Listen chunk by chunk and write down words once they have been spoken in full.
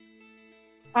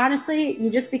honestly, you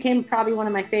just became probably one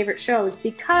of my favorite shows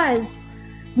because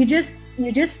you just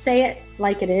say it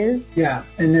like it is. Yeah,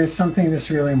 and there's something that's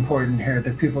really important here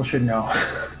that people should know.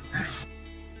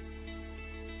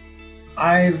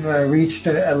 I've reached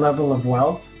a level of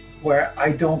wealth where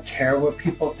I don't care what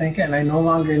people think, and I no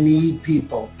longer need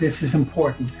people. This is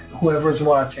important. Whoever's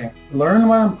watching, learn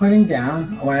what I'm putting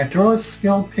down. When I throw a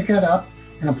skill, pick it up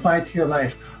and apply it to your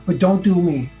life. But don't do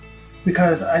me,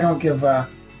 because I don't give a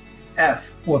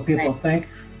F what people think,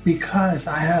 because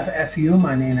I have FU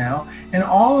money now, and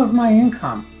all of my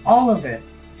income, all of it,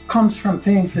 comes from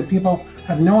things that people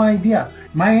have no idea.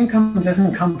 My income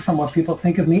doesn't come from what people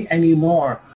think of me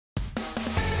anymore.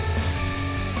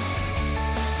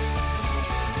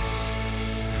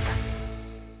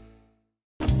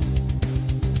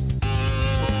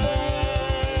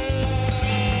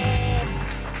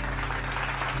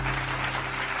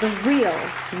 The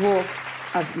real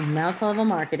wolf of mouth level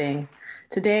marketing.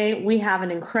 Today we have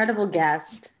an incredible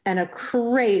guest and a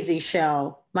crazy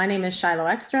show. My name is Shiloh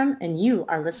Ekstrom, and you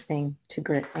are listening to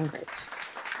Grit and Grace.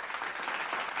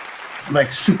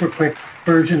 Like super quick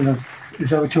version of, is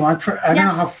that what you want? I don't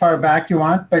know how far back you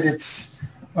want, but it's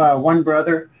one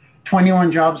brother,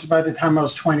 21 jobs by the time I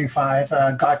was 25,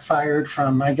 got fired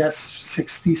from, I guess,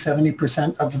 60,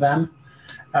 70% of them.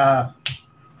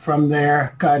 From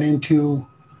there, got into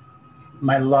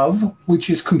my love,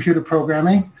 which is computer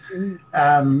programming.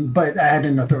 But I had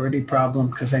an authority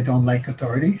problem because I don't like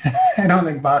authority. I don't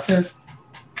like bosses.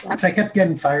 So I kept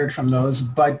getting fired from those,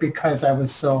 but because I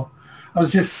was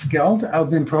just skilled.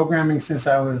 I've been programming since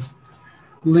I was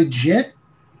legit,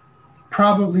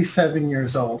 probably 7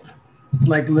 years old,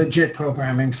 like legit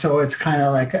programming. So it's kind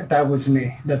of like, that was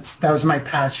me. That was my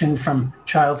passion from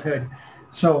childhood.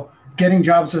 So getting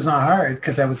jobs was not hard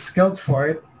because I was skilled for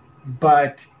it,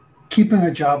 but keeping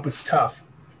a job was tough.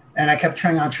 And I kept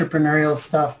trying entrepreneurial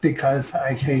stuff because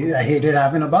I hated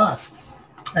having a boss,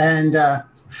 and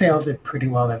failed it pretty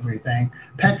well, everything.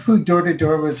 Pet food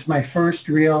door-to-door was my first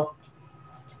real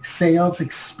sales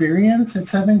experience at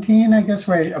 17, I guess,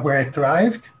 where I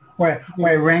thrived, where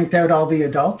I ranked out all the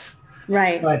adults.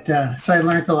 Right. But so I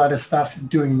learned a lot of stuff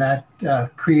doing that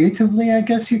creatively, I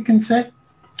guess you can say.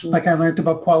 Like I learned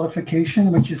about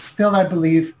qualification, which is still, I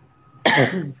believe,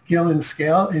 skill and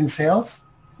scale in sales.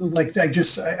 Like I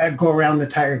go around the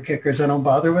tire kickers. I don't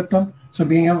bother with them. So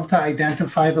being able to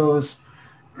identify those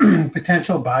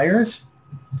potential buyers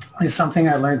is something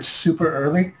I learned super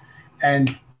early.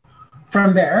 And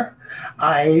from there,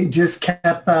 I just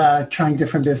kept trying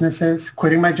different businesses,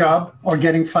 quitting my job or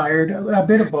getting fired, a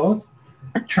bit of both,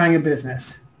 trying a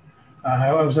business.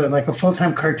 I was like a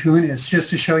full-time cartoonist,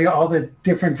 just to show you all the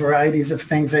different varieties of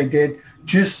things I did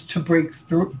just to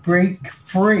break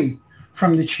free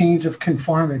from the chains of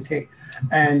conformity.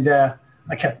 And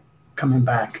I kept coming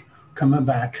back.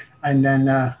 And then,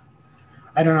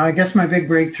 I don't know, I guess my big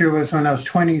breakthrough was when I was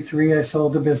 23. I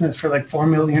sold a business for like $4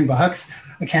 million,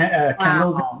 a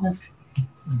candle business.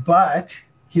 But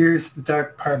here's the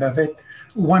dark part of it.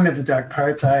 One of the dark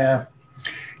parts, I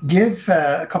give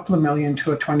a couple of million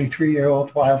to a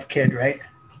 23-year-old wild kid, right?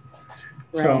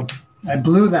 So I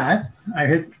blew that. I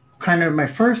hit kind of my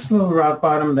first little rock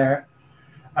bottom there.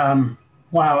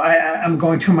 Wow, I'm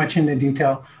going too much into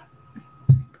detail.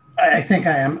 I think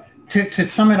I am. To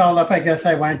sum it all up, I guess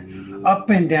I went up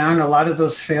and down, a lot of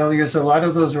those failures, a lot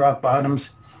of those rock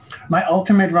bottoms. My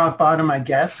ultimate rock bottom, I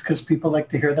guess, because people like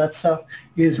to hear that stuff,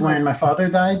 is when my father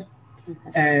died.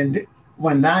 And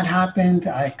when that happened,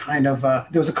 I kind of,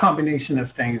 there was a combination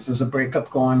of things. There was a breakup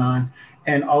going on,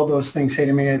 and all those things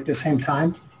hitting me at the same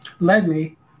time led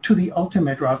me to the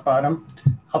ultimate rock bottom,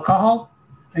 alcohol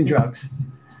and drugs.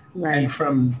 Right. And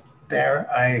from there,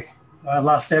 I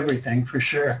lost everything for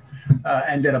sure.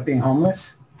 Ended up being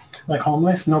homeless,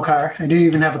 no car. I didn't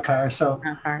even have a car, so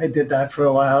I did that for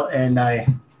a while, and I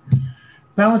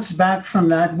bounced back from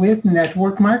that with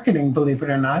network marketing, believe it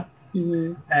or not.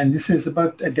 Mm-hmm. And this is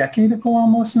about a decade ago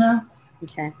almost now.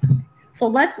 Okay. So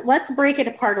let's break it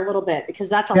apart a little bit, because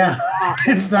that's a lot.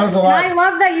 That was a lot. And I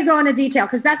love that you go into detail,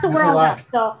 because that's what we're all about.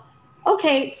 So,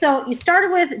 okay, so you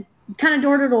started with kind of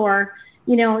door to door.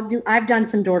 You know, I've done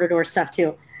some door to door stuff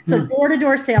too. So door to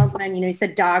door salesman. You know, you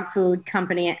said dog food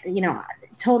company. You know,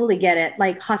 totally get it.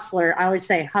 Like hustler. I always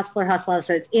say hustler.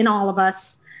 It's in all of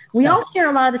us. We all share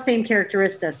a lot of the same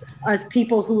characteristics as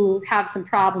people who have some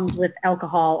problems with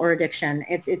alcohol or addiction.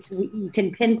 You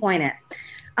can pinpoint it.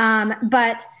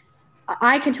 But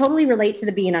I can totally relate to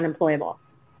the being unemployable.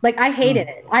 Like I hated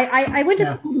it. I went to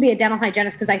school to be a dental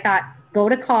hygienist because I thought, go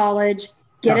to college,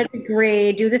 get a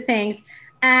degree, do the things.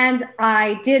 And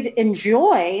I did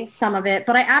enjoy some of it,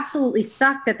 but I absolutely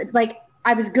sucked at it. Like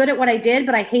I was good at what I did,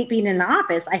 but I hate being in the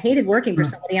office. I hated working for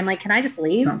somebody. I'm like, can I just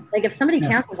leave? Like if somebody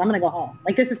cancels, I'm going to go home.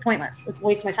 Like this is pointless. It's a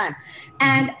waste of my time.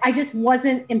 And I just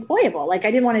wasn't employable. Like I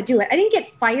didn't want to do it. I didn't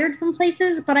get fired from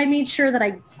places, but I made sure that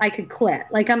I could quit.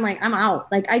 Like I'm like, I'm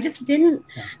out. Like I just didn't,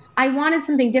 I wanted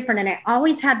something different. And I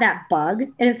always had that bug.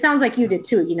 And it sounds like you did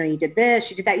too. You know, you did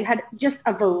this, you did that. You had just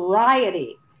a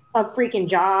variety of freaking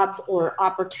jobs or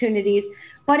opportunities.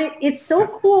 But it's so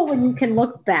cool when you can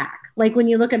look back. Like when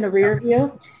you look in the rear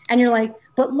view and you're like,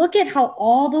 but look at how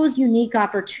all those unique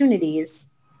opportunities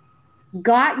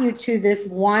got you to this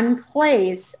one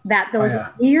place that those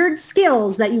weird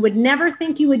skills that you would never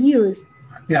think you would use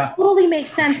totally make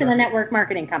sense in a network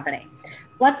marketing company.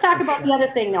 Let's talk about the other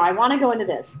thing though. I want to go into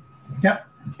this. Yep.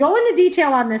 Go into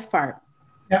detail on this part.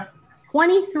 Yep.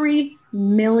 $23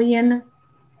 million.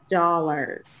 How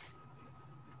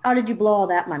did you blow all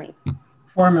that money?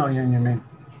 4 million, you mean?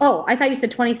 Oh, I thought you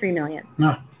said 23 million.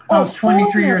 No, I was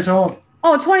 23 years old.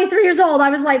 Oh, 23 years old.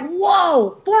 I was like,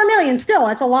 whoa, 4 million still.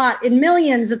 That's a lot. In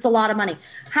millions, it's a lot of money.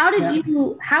 How did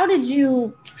you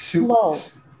blow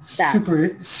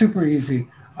that? Super easy.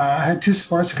 I had 2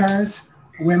 sports cars,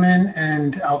 women,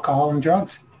 and alcohol and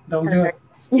drugs. That'll do it.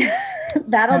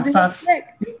 That'll do it quick.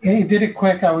 It did it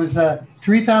quick. I was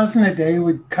 $3,000 a day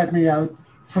would cut me out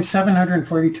for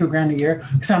 $742,000 a year.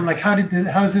 So I'm like, how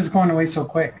is this going away so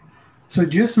quick? So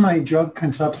just my drug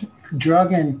consumption,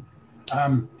 drug and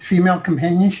female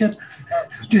companionship,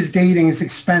 just dating is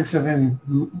expensive, and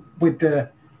with the,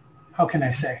 how can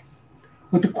I say,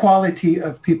 with the quality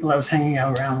of people I was hanging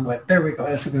out around with. There we go.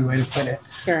 That's a good way to put it.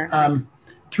 Sure.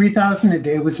 $3,000 a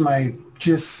day was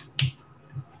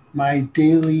my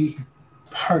daily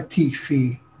party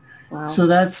fee. Wow. So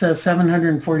that's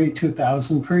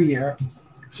 $742,000 per year.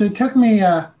 So it took me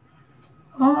about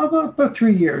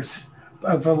 3 years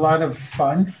of a lot of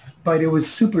fun, but it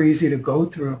was super easy to go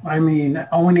through. I mean,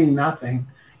 owning nothing,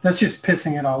 that's just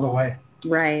pissing it all away.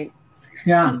 Right.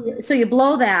 Yeah. So you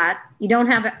blow that, you don't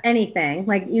have anything,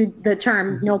 like the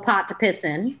term no pot to piss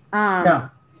in. And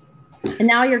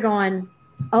now you're going,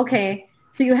 okay,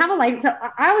 so you have a life. So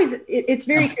it's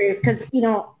very curious because, you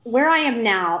know, where I am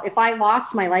now, if I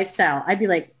lost my lifestyle, I'd be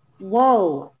like,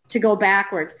 whoa, to go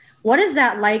backwards. What is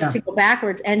that like to go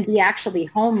backwards and be actually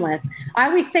homeless? I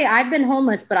always say I've been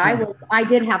homeless, but I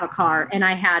did have a car and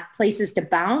I had places to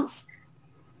bounce.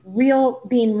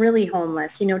 Being really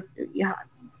homeless, you know,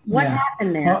 what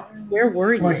happened there? Well, where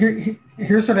were you? Well,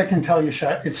 here's what I can tell you.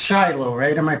 It's Shiloh,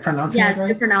 right? Am I pronouncing it right? Yeah,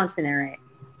 you're pronouncing it right.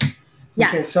 Yeah.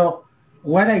 Okay, so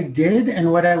what I did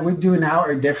and what I would do now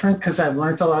are different because I've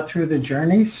learned a lot through the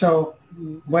journey. So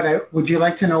would you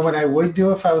like to know what I would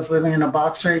do if I was living in a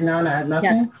box right now and I had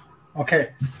nothing? Yes.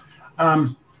 Okay.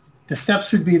 The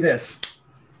steps would be this.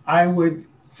 I would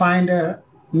find a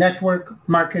network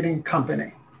marketing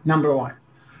company, number 1.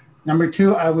 Number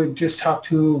 2, I would just talk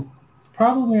to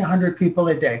probably 100 people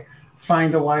a day,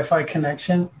 find a Wi-Fi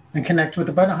connection and connect with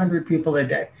about 100 people a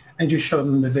day and just show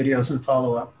them the videos and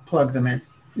follow up, plug them in.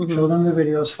 Mm-hmm. Show them the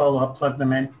videos, follow up, plug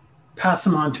them in, pass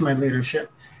them on to my leadership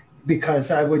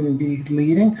because I wouldn't be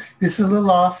leading. This is a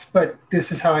little off, but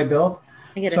this is how I build.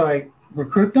 I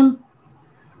recruit them.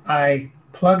 I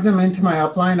plug them into my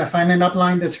upline. I find an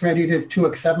upline that's ready to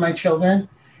accept my children.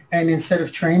 And instead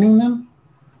of training them,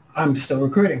 I'm still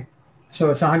recruiting.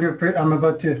 So it's 100%. I'm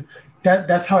about to,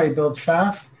 that's how I build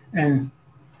fast. And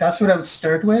that's what I would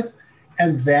start with.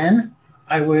 And then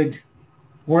I would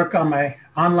work on my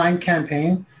online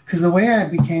campaign because the way I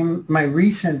became my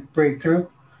recent breakthrough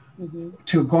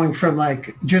to going from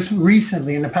like just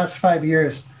recently in the past 5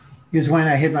 years is when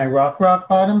I hit my rock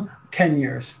bottom, 10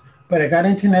 years. But I got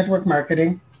into network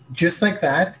marketing just like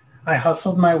that. I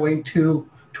hustled my way to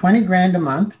 20 grand a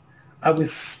month. I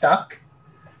was stuck.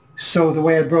 So the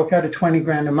way I broke out of 20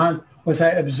 grand a month was I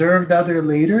observed other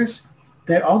leaders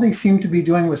that all they seemed to be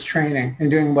doing was training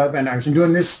and doing webinars and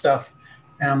doing this stuff.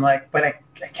 And I'm like, but I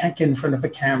can't get in front of a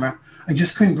camera. I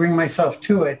just couldn't bring myself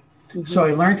to it. Mm-hmm. So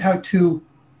I learned how to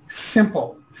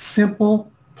simple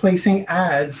placing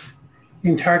ads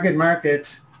in target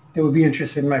markets that would be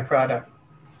interested in my product.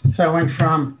 So I went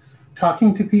from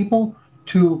talking to people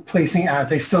to placing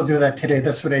ads. I still do that today.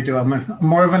 That's what I do. I'm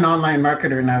more of an online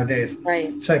marketer nowadays.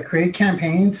 Right. So I create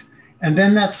campaigns, and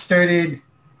then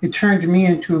it turned me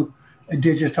into a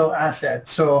digital asset.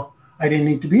 So I didn't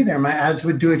need to be there. My ads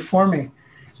would do it for me.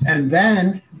 And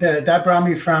then that brought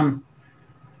me from,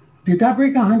 did that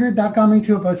break 100? That got me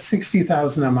to about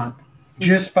 60,000 a month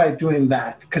just by doing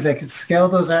that, because I could scale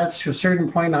those ads to a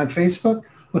certain point on Facebook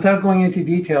without going into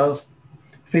details.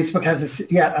 Facebook has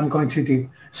this, I'm going too deep.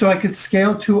 So I could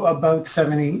scale to about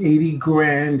 70, 80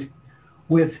 grand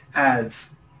with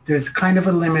ads. There's kind of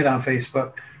a limit on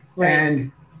Facebook. Right.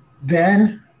 And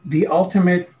then the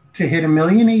ultimate to hit 1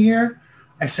 million a year,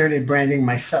 I started branding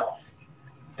myself.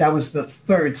 That was the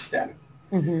third step.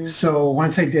 Mm-hmm. So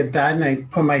once I did that and I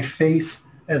put my face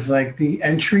as like the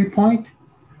entry point,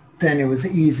 then it was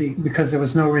easy because there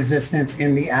was no resistance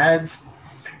in the ads.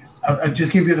 I'll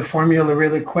just give you the formula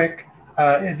really quick.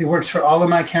 It works for all of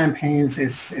my campaigns.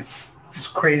 It's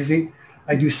crazy.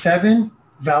 I do 7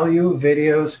 value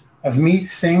videos of me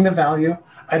saying the value.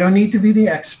 I don't need to be the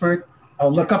expert.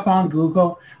 I'll look up on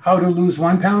Google how to lose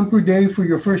 1 pound per day for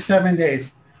your first 7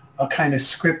 days. I'll kind of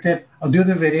script it. I'll do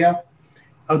the video.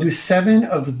 I'll do 7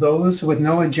 of those with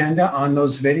no agenda on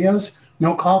those videos,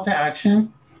 no call to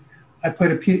action. I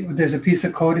put there's a piece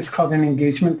of code, it's called an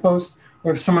engagement post,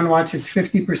 where if someone watches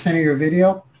 50% of your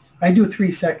video, I do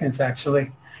 3 seconds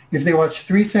actually. If they watch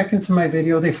 3 seconds of my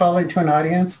video, they fall into an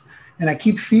audience, and I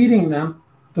keep feeding them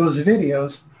those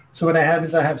videos. So what I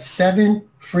have 7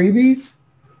 freebies,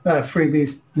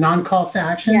 non-calls to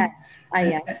action. Yes.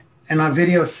 Yes. And on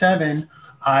video 7,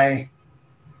 I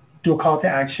do a call to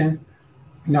action,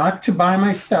 not to buy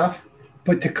my stuff,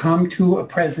 but to come to a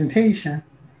presentation.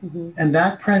 Mm-hmm. And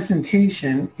that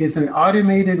presentation is an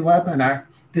automated webinar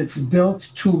that's built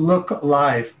to look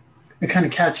live. It kind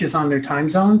of catches on their time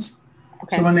zones.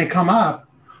 Okay. So when they come up,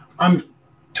 I'm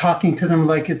talking to them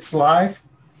like it's live.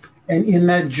 And in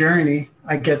that journey,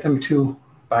 I get them to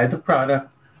buy the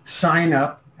product, sign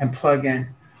up, and plug in.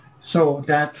 So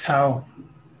that's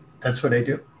what I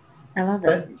do. I love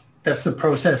it. That's the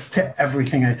process to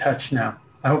everything I touch now.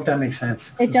 I hope that makes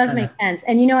sense. It does make sense.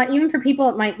 And you know what, even for people,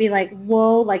 it might be like,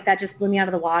 whoa, like that just blew me out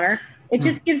of the water. It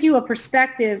just gives you a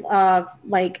perspective of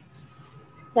like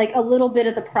a little bit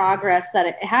of the progress that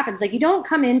it happens. Like you don't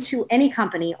come into any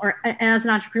company or as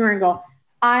an entrepreneur and go,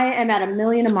 I am at 1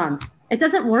 million a month. It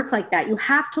doesn't work like that. You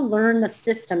have to learn the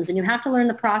systems and you have to learn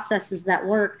the processes that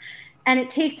work. And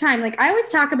it takes time. Like I always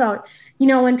talk about, you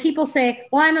know, when people say,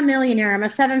 well, I'm a millionaire, I'm a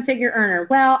 7-figure earner.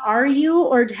 Well, are you,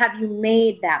 or have you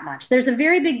made that much? There's a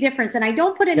very big difference. And I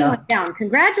don't put anyone down.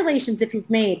 Congratulations if you've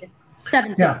made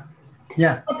 7 figures.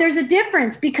 Yeah. But there's a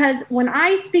difference because when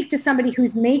I speak to somebody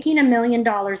who's making $1 million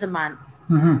a month,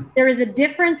 mm-hmm. there is a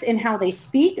difference in how they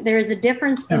speak. There is a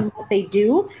difference in what they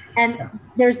do. And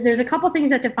there's a couple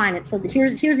things that define it. So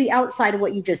here's the outside of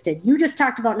what you just did. You just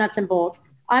talked about nuts and bolts.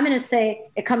 I'm going to say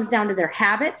it comes down to their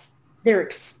habits, their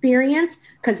experience,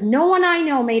 because no one I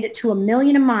know made it to 1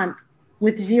 million a month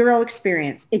with 0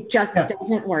 experience. It just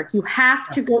doesn't work. You have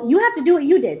to go. You have to do what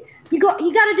you did. You got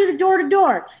to do the door to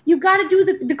door. You got to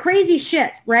do the crazy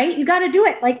shit, right? You got to do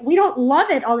it. Like we don't love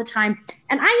it all the time.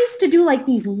 And I used to do like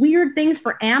these weird things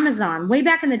for Amazon way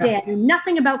back in the day. I knew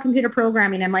nothing about computer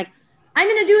programming. I'm like, I'm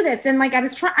going to do this. And like I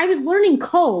was learning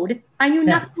code. I knew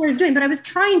nothing what I was doing, but I was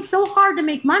trying so hard to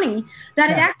make money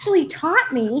that it actually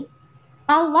taught me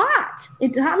a lot.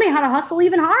 It taught me how to hustle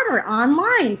even harder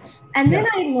online. And then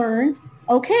I learned,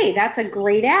 okay, that's a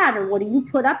great ad, or what do you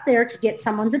put up there to get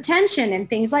someone's attention and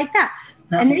things like that.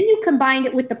 And then you combined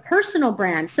it with the personal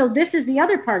brand. So this is the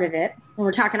other part of it. And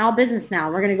we're talking all business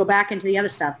now. We're going to go back into the other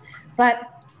stuff.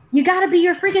 But you got to be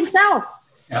your freaking self.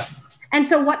 Yeah. And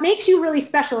so what makes you really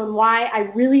special and why I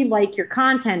really like your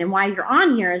content and why you're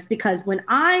on here is because when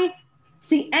I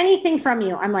see anything from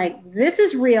you, I'm like, this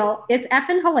is real. It's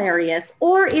effing hilarious.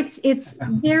 Or it's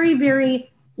very, very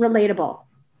relatable.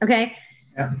 Okay.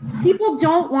 Yeah. People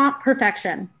don't want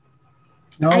perfection.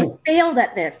 No. I failed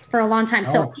at this for a long time.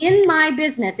 No. So in my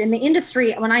business, in the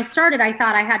industry, when I started, I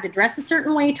thought I had to dress a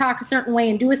certain way, talk a certain way,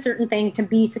 and do a certain thing to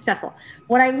be successful.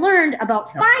 What I learned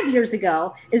about 5 years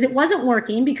ago is it wasn't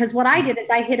working because what I did is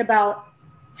I hit about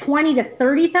 20 to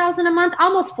 30,000 a month,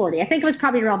 almost 40. I think it was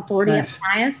probably around 40 at the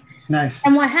highest. Nice.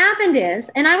 And what happened is,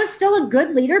 and I was still a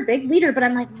good leader, big leader, but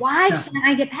I'm like, why can't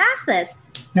I get past this?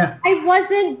 Yeah. I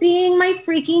wasn't being my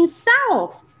freaking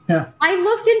self. Yeah. I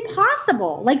looked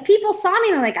impossible. Like people saw me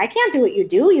and they're like, I can't do what you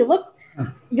do. You look,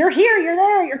 you're here, you're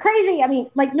there, you're crazy. I mean,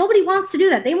 like nobody wants to do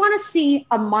that. They want to see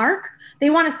a mark. They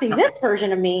want to see this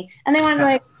version of me. And they want to be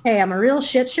like, hey, I'm a real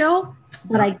shit show,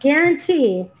 but I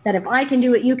guarantee that if I can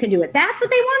do it, you can do it. That's what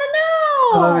they want to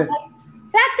know. I love it. Like,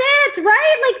 that's it,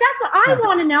 right? Like that's what I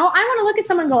want to know. I want to look at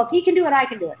someone and go, if he can do it, I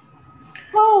can do it.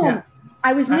 Boom. Yeah.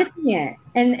 I was missing it.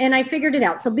 And I figured it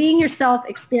out. So being yourself,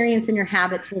 experience, and your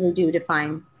habits really do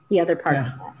define the other parts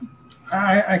of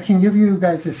that. I can give you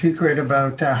guys a secret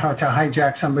about how to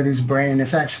hijack somebody's brain.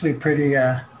 It's actually pretty,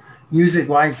 use it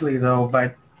wisely though,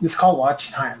 but it's called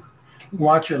watch time.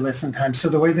 Watch or listen time. So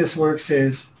the way this works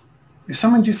is if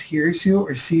someone just hears you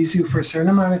or sees you for a certain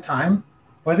amount of time,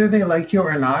 whether they like you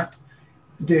or not,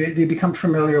 they become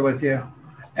familiar with you.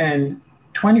 And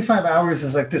 25 hours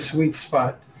is like the sweet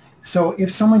spot. So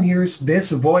if someone hears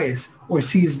this voice or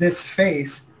sees this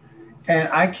face, and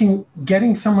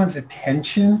getting someone's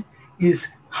attention is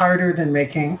harder than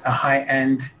making a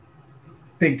high-end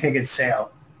big ticket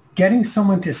sale. Getting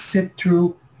someone to sit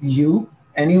through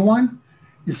anyone,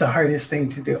 is the hardest thing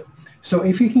to do. So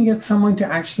if you can get someone to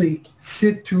actually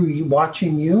sit through you,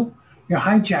 watching you, you're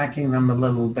hijacking them a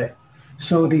little bit.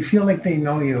 So they feel like they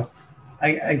know you.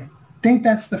 I think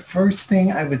that's the first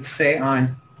thing I would say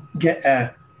on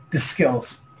the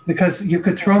skills, because you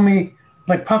could throw me,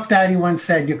 like Puff Daddy once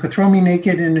said, you could throw me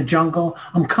naked in the jungle.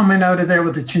 I'm coming out of there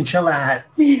with a chinchilla hat.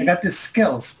 I got the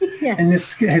skills. Yeah. And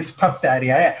this is Puff Daddy.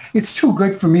 It's too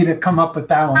good for me to come up with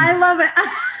that one. I love it.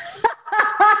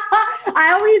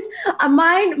 I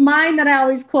always, mine that I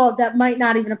always quote that might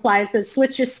not even apply. It says,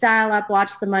 switch your style up,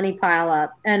 watch the money pile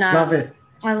up. And love it.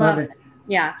 I love it.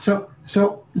 Yeah. So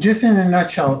just in a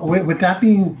nutshell, with that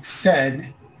being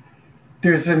said,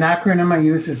 there's an acronym I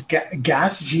use is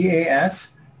GAS,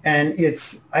 G-A-S, and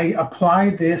I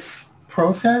apply this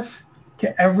process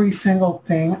to every single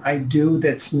thing I do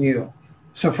that's new.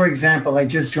 So for example, I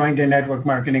just joined a network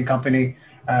marketing company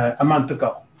a month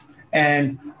ago.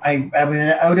 And I've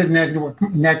been out of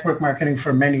network marketing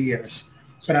for many years,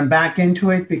 but I'm back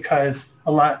into it because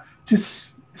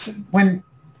when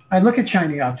I look at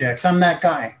shiny objects, I'm that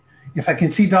guy. If I can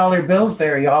see dollar bills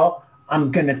there, y'all,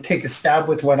 I'm going to take a stab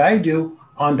with what I do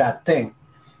on that thing.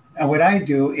 And what I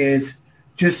do is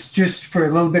just for a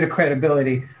little bit of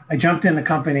credibility, I jumped in the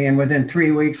company, and within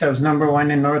 3 weeks, I was #1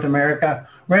 in North America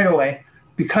right away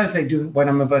because I do what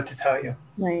I'm about to tell you.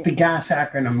 Right. The GAS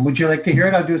acronym. Would you like to hear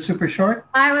it? I'll do it super short.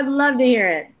 I would love to hear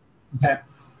it. Okay.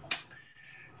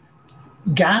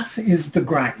 GAS is the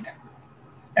grind.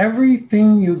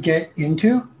 Everything you get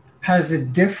into has a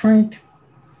different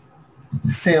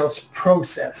sales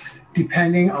process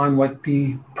depending on what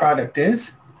the product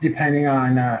is, depending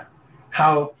on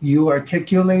how you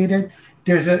articulate it.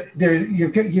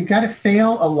 You got to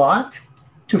fail a lot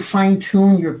to fine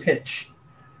tune your pitch.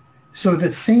 So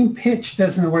the same pitch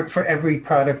doesn't work for every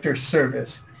product or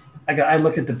service. I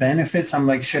look at the benefits. I'm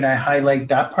like, should I highlight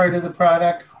that part of the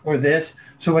product or this?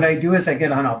 So what I do is I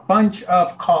get on a bunch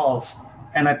of calls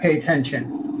and I pay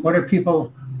attention. What are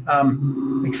people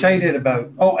excited about?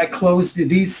 Oh, I closed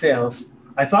these sales.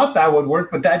 I thought that would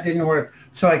work, but that didn't work.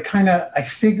 So I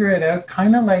figure it out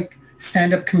kind of like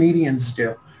stand-up comedians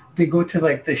do. They go to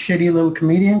like the shitty little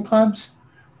comedian clubs,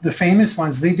 the famous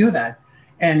ones, they do that.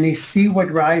 And they see what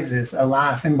rises, a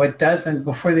laugh, and what doesn't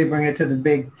before they bring it to the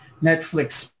big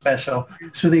Netflix special.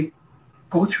 So they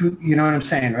go through, you know what I'm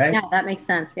saying, right? Yeah, that makes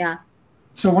sense, yeah.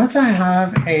 So once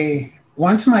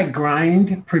my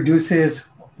grind produces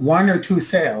 1 or 2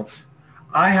 sales,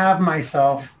 I have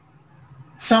myself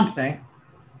something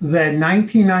that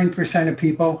 99% of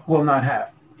people will not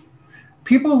have.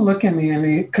 People look at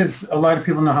me because a lot of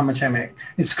people know how much I make.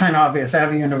 It's kind of obvious. I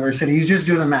have a university. You just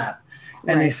do the math.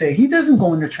 And They say, he doesn't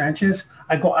go in the trenches.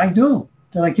 I go, I do.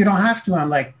 They're like, you don't have to. I'm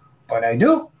like, but I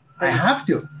do. I have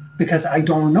to because I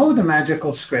don't know the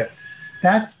magical script.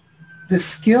 That's the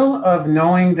skill of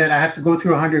knowing that I have to go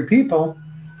through 100 people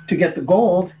to get the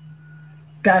gold.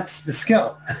 That's the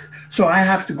skill. So I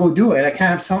have to go do it. I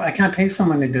can't pay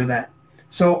someone to do that.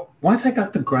 So once I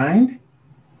got the grind,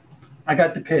 I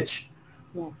got the pitch.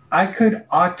 Yeah. I could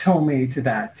automate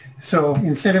that. So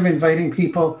instead of inviting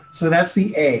people, so that's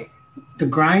the A. The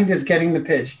grind is getting the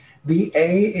pitch. The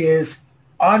A is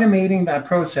automating that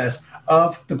process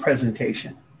of the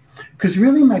presentation. Because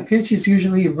really my pitch is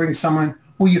usually you bring someone,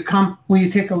 will you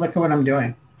take a look at what I'm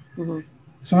doing? Mm-hmm.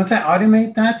 So once I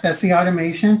automate that, that's the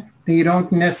automation. Then you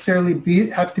don't necessarily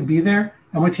have to be there.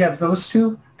 And once you have those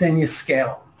two, then you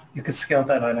scale. You could scale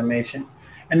that automation.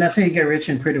 And that's how you get rich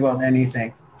in pretty well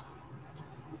anything.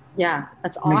 Yeah,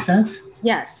 that's awesome. Make sense?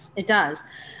 Yes, it does.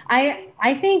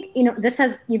 I think,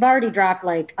 you've already dropped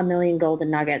like 1 million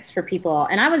golden nuggets for people.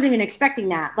 And I wasn't even expecting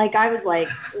that. Like, I was like,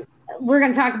 we're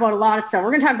going to talk about a lot of stuff.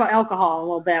 We're going to talk about alcohol a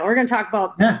little bit. We're going to talk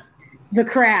about the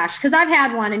crash. Because I've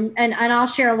had one and I'll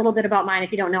share a little bit about mine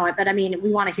if you don't know it. But I mean, we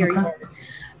want to hear yours.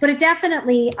 But it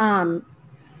definitely,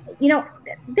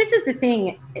 this is the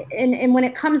thing. And when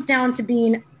it comes down to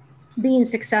being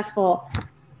successful,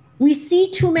 we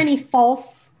see too many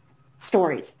false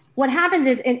stories. What happens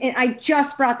is, and I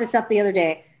just brought this up the other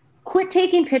day, quit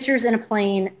taking pictures in a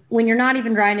plane when you're not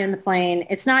even riding in the plane.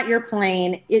 It's not your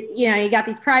plane. You got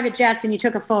these private jets and you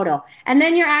took a photo. And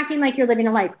then you're acting like you're living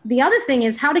a life. The other thing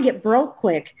is how to get broke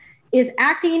quick is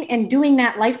acting and doing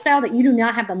that lifestyle that you do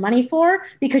not have the money for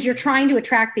because you're trying to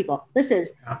attract people. This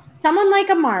is someone like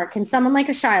a Mark and someone like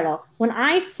a Shiloh. When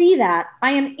I see that,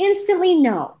 I am instantly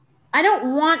know I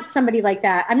don't want somebody like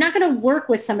that. I'm not going to work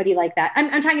with somebody like that.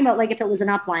 I'm talking about like if it was an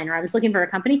upline or I was looking for a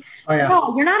company. Oh, yeah.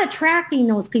 No, you're not attracting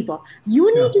those people.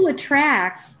 You need to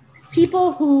attract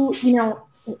people who, you know,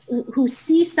 who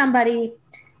see somebody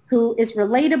who is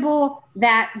relatable,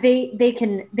 that they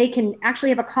can actually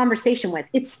have a conversation with.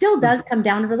 It still does come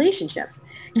down to relationships.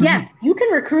 Mm-hmm. Yes, you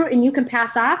can recruit and you can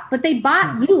pass off, but they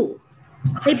bought you.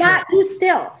 They bought you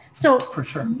still. So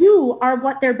you are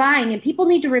what they're buying. And people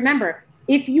need to remember,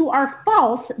 if you are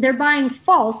false, they're buying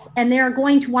false and they're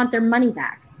going to want their money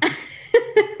back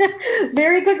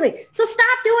very quickly. So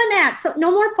stop doing that. So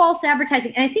no more false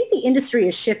advertising. And I think the industry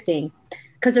is shifting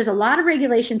because there's a lot of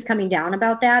regulations coming down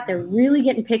about that. They're really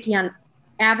getting picky on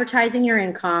advertising your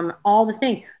income, all the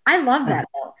things. I love that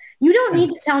though. You don't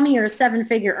need to tell me you're a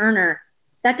 7-figure earner.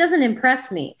 That doesn't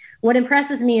impress me. What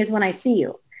impresses me is when I see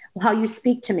you, how you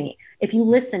speak to me, if you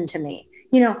listen to me,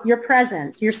 you know, your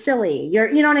presence, you're silly,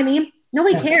 you know what I mean?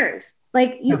 Nobody cares.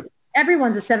 Like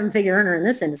everyone's a 7-figure earner in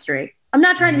this industry. I'm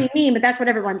not trying to be mean, but that's what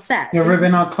everyone says. You ever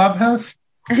been on Clubhouse?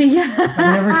 Yeah.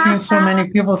 I've never seen so many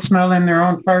people smelling their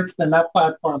own farts than that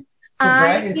platform.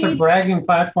 It's a bragging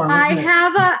platform, isn't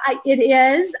it? It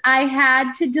is. I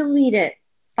had to delete it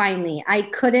finally. I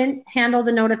couldn't handle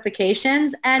the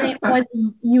notifications and it was,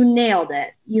 you nailed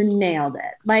it. You nailed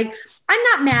it. Like, I'm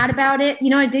not mad about it. You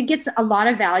know, it did get a lot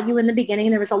of value in the beginning.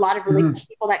 There was a lot of really good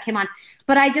people that came on,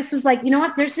 but I just was like, you know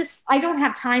what? I don't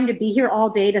have time to be here all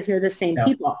day to hear the same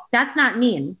people. That's not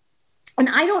me. And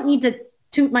I don't need to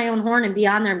toot my own horn and be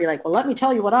on there and be like, well, let me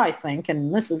tell you what I think.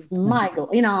 And this is my goal,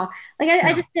 you know, like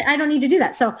I don't need to do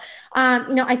that. So,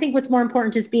 you know, I think what's more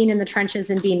important is being in the trenches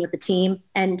and being with the team.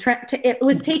 And it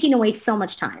was taking away so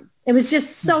much time. It was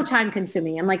just so time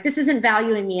consuming. I'm like, this isn't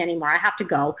valuing me anymore. I have to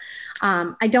go.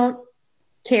 I don't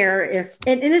care if,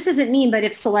 and this isn't mean, but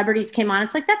if celebrities came on,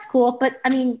 it's like, that's cool. But I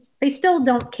mean, they still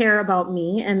don't care about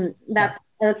me and that's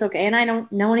okay. And I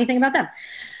don't know anything about them.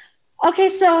 Okay.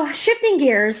 So shifting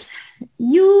gears,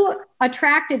 you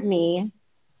attracted me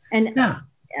and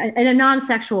in a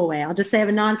non-sexual way. I'll just say I have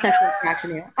a non-sexual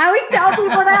attraction to you. I always tell people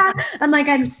that. I'm like,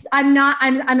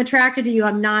 I'm attracted to you.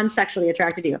 I'm non-sexually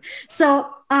attracted to you.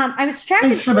 So I was attracted.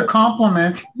 Thanks for the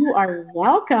compliment. You are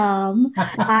welcome. No,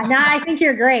 I think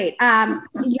you're great.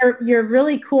 You're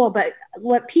really cool. But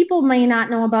what people may not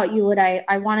know about you, what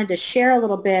I wanted to share a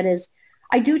little bit is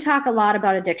I do talk a lot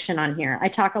about addiction on here. I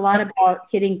talk a lot about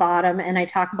hitting bottom and I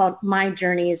talk about my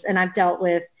journeys and I've dealt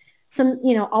with some,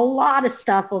 you know, a lot of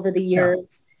stuff over the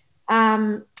years.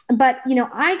 But, you know,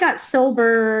 I got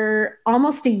sober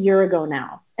almost a year ago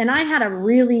now and I had a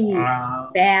really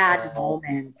bad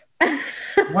moment.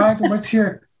 What's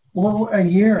your, a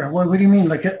year? What do you mean?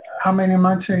 Like how many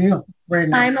months are you right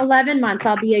now? I'm 11 months.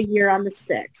 I'll be a year on the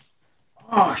 6th.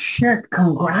 Oh, shit.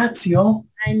 Congrats, yo.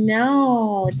 I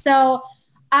know. So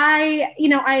I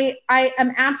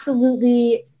am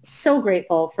absolutely so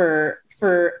grateful for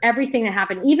everything that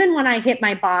happened. Even when I hit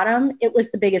my bottom, it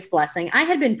was the biggest blessing. I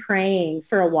had been praying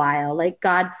for a while, like,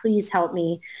 God, please help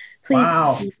me. Please.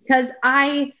 Wow. Help me. Because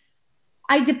I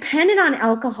depended on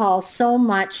alcohol so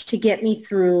much to get me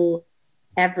through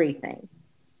everything.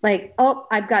 Like, oh,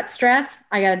 I've got stress.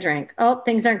 I got to drink. Oh,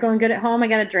 things aren't going good at home. I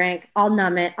got to drink. I'll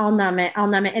numb it.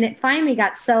 And it finally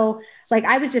got so, like,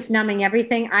 I was just numbing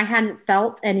everything. I hadn't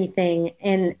felt anything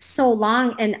in so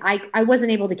long, and I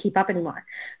wasn't able to keep up anymore.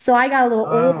 So I got a little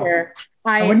older.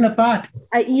 I wouldn't have thought.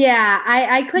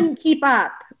 I couldn't keep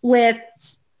up with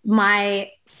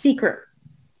my secret,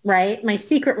 right? My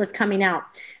secret was coming out.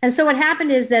 And so what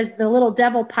happened is as the little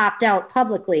devil popped out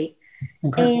publicly,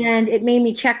 and it made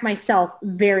me check myself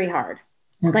very hard.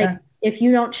 Like, if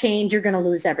you don't change, you're going to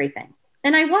lose everything.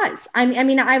 And I was. I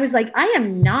mean, I was like, I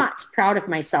am not proud of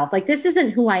myself. Like, this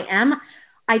isn't who I am.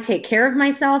 I take care of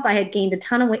myself. I had gained a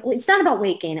ton of weight. It's not about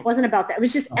weight gain. It wasn't about that. It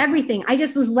was just everything. I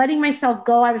just was letting myself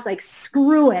go. I was like,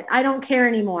 screw it. I don't care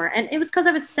anymore. And it was because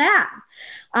I was sad.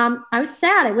 I was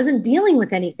sad. I wasn't dealing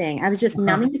with anything. I was just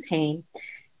numbing the pain.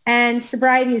 And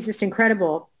sobriety is just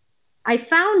incredible. I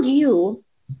found you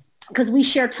because we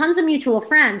share tons of mutual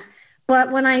friends.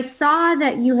 But when I saw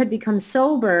that you had become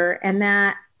sober and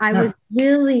that I was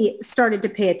really started to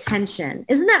pay attention.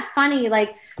 Isn't that funny?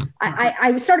 Like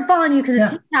I started following you because of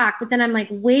TikTok, but then I'm like,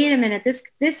 wait a minute,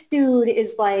 this dude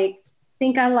is like,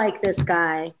 think I like this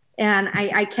guy. And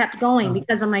I kept going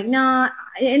because I'm like, no,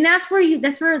 and that's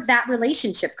where that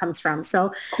relationship comes from.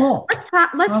 So cool.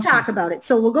 Let's talk about it.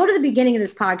 So we'll go to the beginning of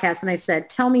this podcast when I said,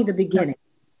 tell me the beginning.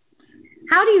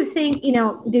 How do you think,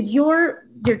 did your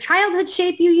childhood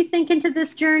shape you think, into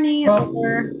this journey?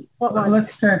 Or what was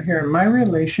let's start here. My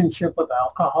relationship with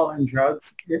alcohol and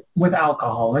drugs,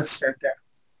 let's start there,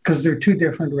 because they're two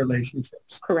different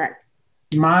relationships. Correct.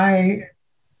 my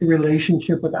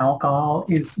relationship with alcohol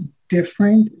is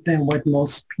different than what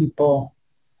most people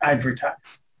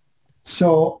advertise.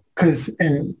 So,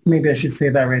 and maybe I should say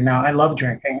that right now, I love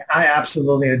drinking. I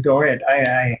absolutely adore it.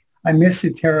 I miss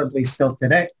it terribly still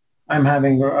today. I'm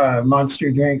having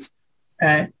Monster drinks,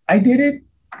 and I did it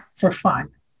for fun.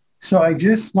 So I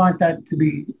just want that to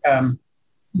be,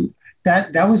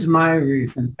 that was my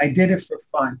reason. I did it for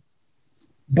fun.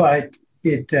 But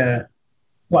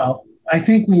well, I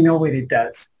think we know what it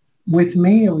does. With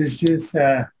me, it was just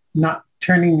not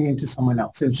turning me into someone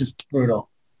else. It was just brutal.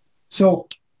 So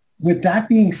with that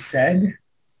being said,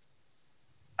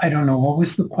 I don't know. What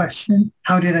was the question?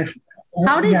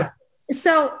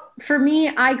 So for me,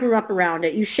 I grew up around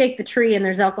it. You shake the tree and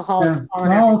there's alcoholics.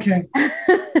 Yeah. Oh, okay.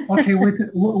 Okay.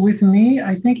 With me,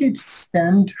 I think it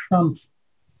stemmed from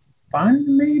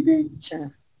fun, maybe.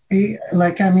 Sure.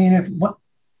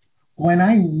 When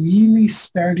I really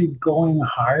started going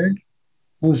hard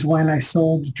was when I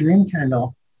sold Dream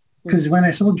Kendall. Because when I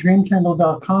sold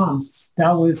dreamkendall.com,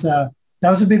 that was a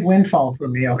big windfall for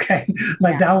me, okay?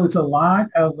 That was a lot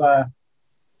of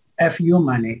FU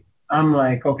money. I'm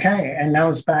like, okay. And that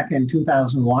was back in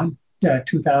 2001,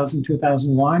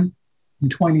 2001, I'm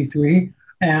 23.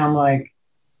 And I'm like,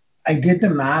 I did the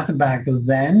math back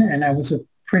then, and I was a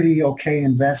pretty okay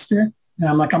investor. And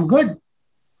I'm like, I'm good.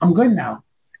 I'm good now.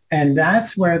 And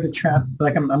that's where the trap,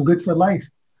 I'm good for life.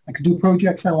 I could do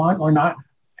projects I want or not.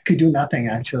 I could do nothing,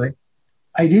 actually.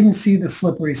 I didn't see the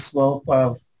slippery slope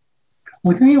of,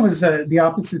 with me, it was the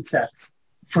opposite sex.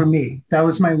 For me, that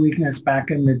was my weakness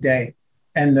back in the day.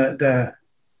 And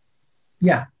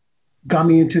got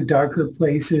me into darker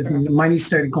places, and the money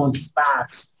started going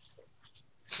fast.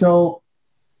 So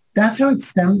that's how it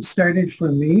started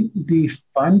for me, the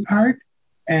fun part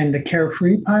and the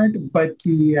carefree part. But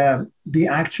the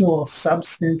actual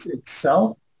substance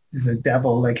itself is a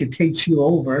devil. It takes you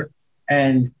over.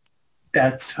 And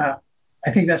that's how,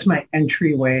 I think that's my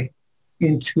entryway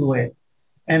into it.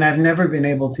 And I've never been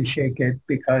able to shake it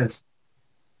because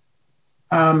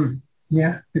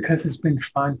it's been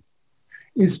fun.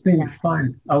 It's been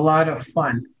fun, a lot of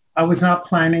fun. I was not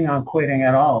planning on quitting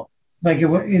at all.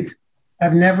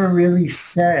 I've never really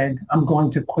said I'm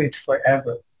going to quit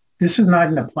forever. This was not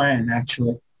in the plan,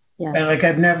 actually. Yeah. I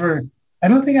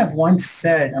don't think I've once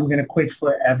said I'm going to quit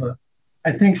forever.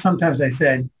 I think sometimes I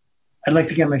said, I'd like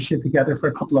to get my shit together for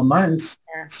a couple of months,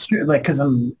 because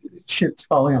shit's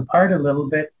falling apart a little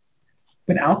bit.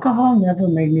 But alcohol never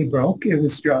made me broke. It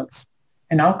was drugs.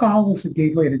 And alcohol was the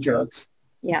gateway to drugs.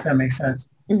 Yeah. If that makes sense.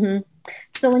 Mm-hmm.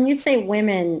 So when you say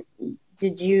women,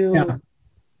 did you,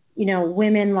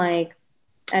 women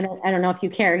I don't know if you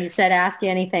care. You said ask you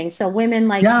anything. So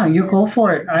women Yeah, you go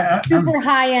for it. Super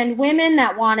high-end women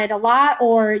that wanted a lot,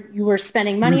 or you were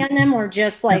spending money on them, or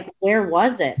just where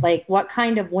was it? What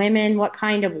kind of women, what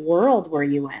kind of world were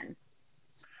you in?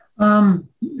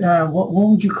 What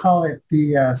would you call it?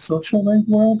 The social link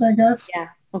world, I guess? Yeah.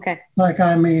 Okay.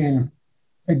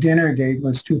 A dinner date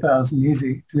was 2,000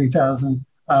 easy, 3,000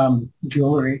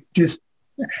 jewelry. It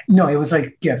was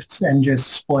like gifts and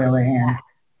just spoiling. And,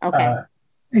 okay.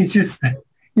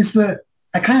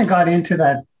 I kind of got into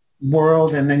that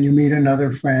world, and then you meet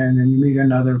another friend and you meet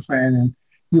another friend and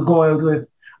you go out with,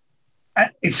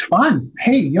 it's fun.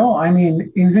 Hey,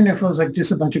 even if it was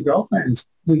just a bunch of girlfriends,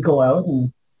 we go out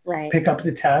and pick up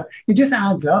the tab. It just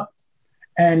adds up.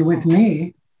 And with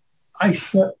me, I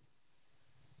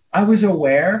was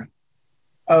aware.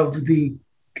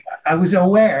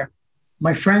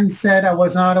 My friends said I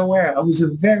was not aware. I was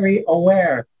very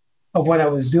aware of what I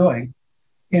was doing.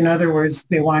 In other words,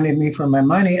 they wanted me for my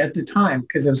money at the time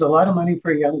because there was a lot of money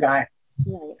for a young guy.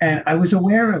 Right. And I was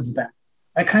aware of that.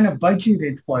 I kind of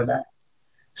budgeted for that.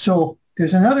 So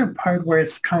there's another part where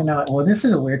it's kind of, well, this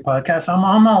is a weird podcast.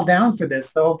 I'm all down for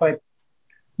this though, but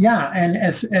yeah. And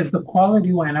as the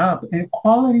quality went up, and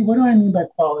quality, what do I mean by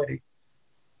quality?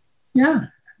 Yeah.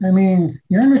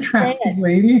 You're an attractive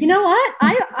lady. You know what?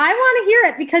 I want to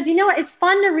hear it because you know what? It's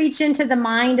fun to reach into the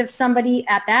mind of somebody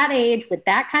at that age with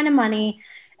that kind of money.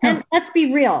 And let's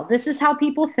be real. This is how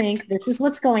people think. This is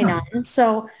what's going on.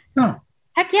 So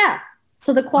heck yeah.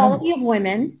 So the quality of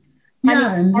women.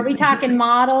 Are we talking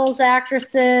models,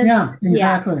 actresses? Yeah,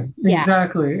 exactly. Yeah.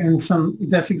 Exactly. And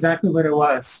that's exactly what it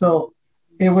was. So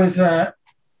it wasn't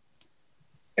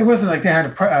like they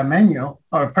had a menu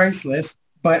or a price list.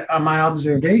 But my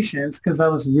observations, because I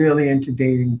was really into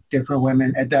dating different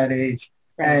women at that age,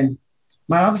 and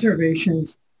my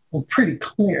observations were pretty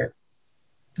clear.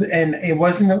 And it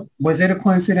was it a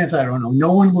coincidence? I don't know.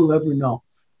 No one will ever know.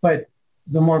 But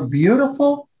the more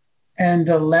beautiful and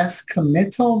the less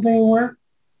committal they were,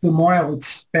 the more I would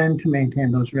spend to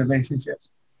maintain those relationships.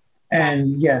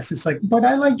 And yes, it's like, but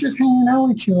I like just hanging out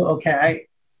with you. Okay,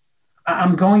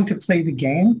 I'm going to play the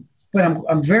game, but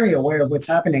I'm very aware of what's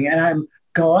happening, and I'm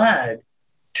glad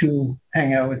to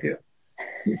hang out with you.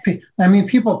 I mean,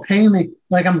 people pay me,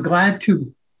 like I'm glad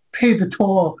to pay the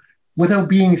toll without it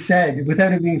being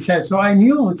said. So I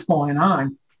knew what's going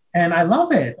on, and I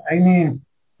love it. I mean,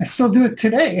 I still do it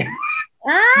today.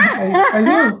 I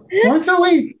do once a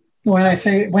week. When I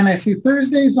say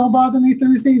Thursdays, don't bother me.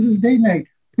 Thursdays is date night.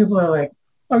 People are like,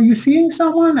 "Are you seeing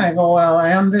someone?" I go, "Well, I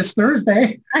am this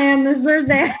Thursday." You know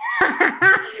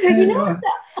what?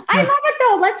 I love it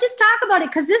though. Let's just talk about it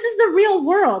because this is the real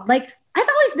world. Like I've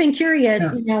always been curious,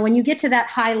 you know, when you get to that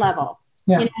high level,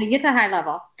 you know, you get to high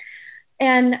level,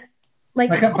 and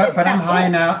but I'm high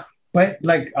now. But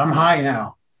like I'm high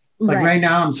now. Like right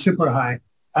now, I'm super high.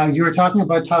 You were talking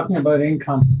about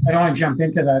income. I don't want to jump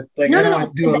into that. Like I don't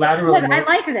want to do a lateral.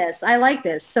 I like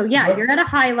this. So yeah, you're at a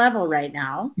high level right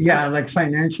now. Yeah, like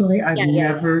financially, I've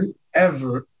never,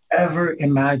 ever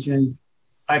imagined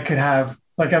I could have.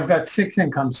 Like I've got 6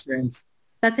 income streams.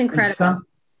 That's incredible.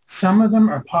 Some of them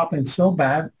are popping so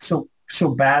bad, so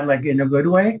bad, like in a good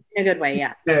way. In a good way,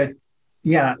 yeah.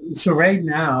 Yeah. So right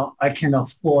now, I can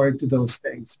afford those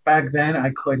things. Back then, I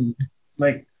couldn't.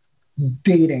 Like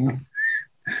dating.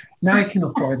 Now I can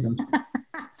afford them.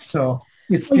 So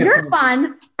it's you're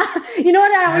fun. You know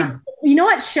what you know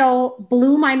what show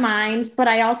blew my mind, but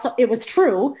it was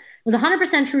true. It was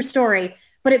 100% true story,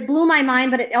 but it blew my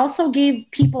mind, but it also gave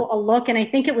people a look. And I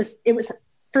think it was,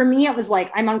 for me, it was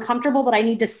like, I'm uncomfortable, but I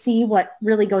need to see what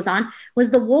really goes on, was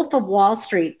The Wolf of Wall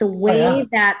Street, the way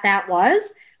that was.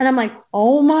 And I'm like,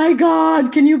 oh my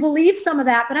God, can you believe some of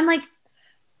that? But I'm like,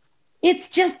 it's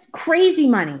just crazy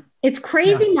money. It's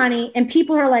crazy money. And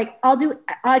people are like,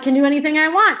 I can do anything I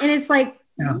want. And it's like,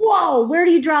 whoa, where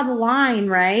do you draw the line?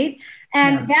 Right.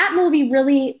 And that movie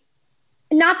really,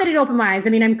 not that it opened my eyes. I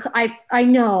mean, I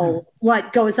know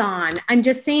what goes on. I'm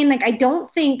just saying, like, I don't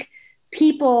think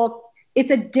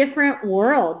it's a different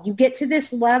world. You get to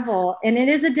this level and it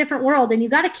is a different world, and you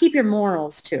got to keep your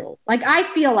morals too. Like, I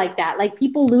feel like that, like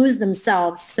people lose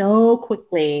themselves so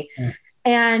quickly.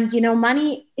 And, you know,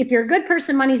 money, if you're a good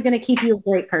person, money's going to keep you a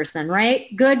great person, right?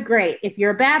 Good, great. If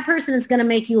you're a bad person, it's going to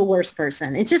make you a worse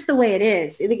person. It's just the way it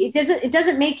is. It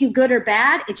doesn't make you good or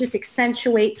bad. It just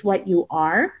accentuates what you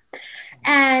are.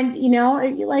 And, you know,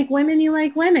 if you like women,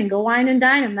 go wine and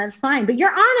dine them. That's fine. But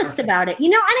you're honest about it, you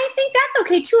know, and I think that's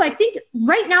okay too. I think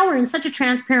right now we're in such a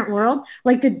transparent world,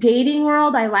 like the dating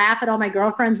world. I laugh at all my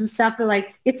girlfriends and stuff. They're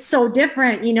like, it's so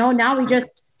different. You know, now we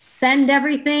just send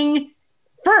everything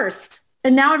first.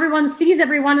 And now everyone sees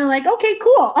everyone and like, okay,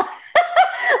 cool.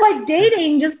 Like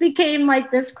dating just became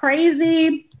like this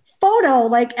crazy photo.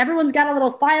 Like everyone's got a little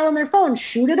file on their phone.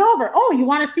 Shoot it over. Oh, you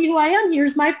want to see who I am?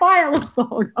 Here's my file of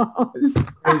photos.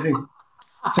 Crazy.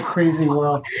 It's a crazy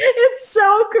world. It's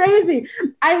so crazy.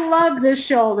 I love this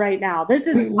show right now. This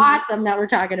is awesome that we're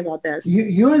talking about this.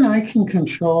 You and I can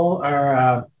control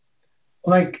our,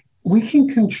 we can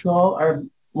control our,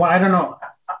 well, I don't know.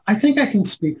 I think I can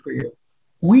speak for you.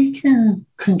 We can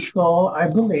control, I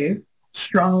believe,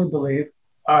 strongly believe,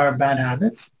 our bad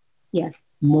habits. Yes.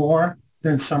 More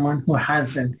than someone who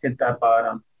hasn't hit that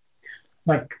bottom.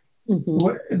 Like,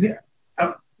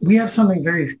 we have something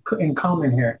very in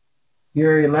common here.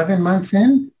 You're 11 months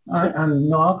in on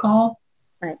no alcohol.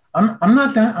 Right. I'm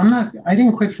not done. I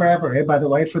didn't quit forever, by the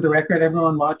way, for the record,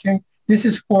 everyone watching. This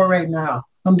is 4 right now.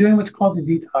 I'm doing what's called a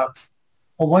detox,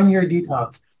 a 1-year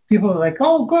detox. People are like,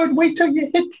 oh, good, wait till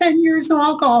you hit 10 years of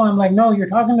alcohol. I'm like, no, you're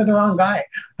talking to the wrong guy.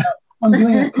 I'm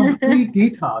doing a complete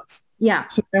detox. Yeah.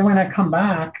 So then when I come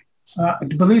back,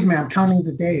 believe me, I'm counting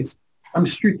the days. I'm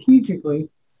strategically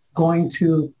going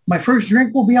to, my first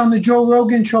drink will be on the Joe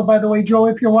Rogan show, by the way, Joe,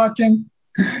 if you're watching.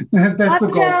 That's the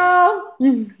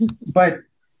goal. But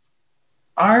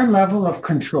our level of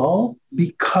control,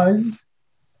 because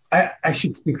I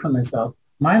should speak for myself,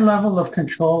 my level of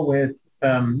control with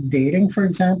dating, for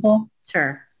example,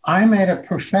 sure, I'm at a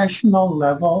professional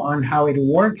level on how it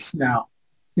works now,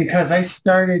 because I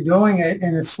started doing it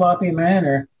in a sloppy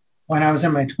manner when I was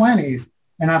in my 20s,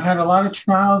 and I've had a lot of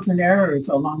trials and errors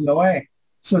along the way.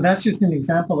 So that's just an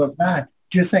example of that.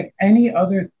 Just like any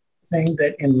other thing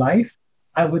that in life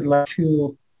I would like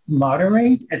to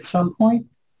moderate at some point.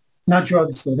 Not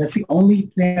drugs, though. That's the only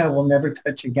thing I will never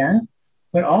touch again.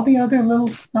 But all the other little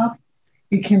stuff,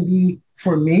 it can be,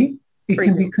 for me, it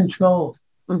can be controlled.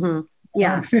 Mm-hmm.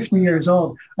 Yeah. I'm 50 years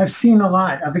old. I've seen a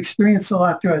lot. I've experienced a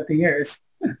lot throughout the years.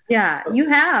 Yeah, you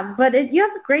have. But you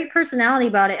have a great personality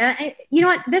about it. And you know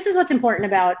what? This is what's important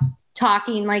about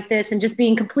talking like this and just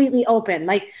being completely open.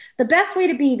 Like the best way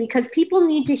to be, because people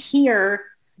need to hear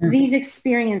these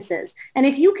experiences. And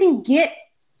if you can get,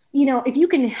 if you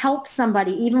can help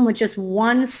somebody even with just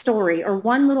one story or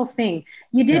one little thing,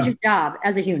 you did your job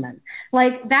as a human.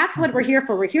 Like that's what we're here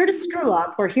for. We're here to screw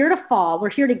up. We're here to fall.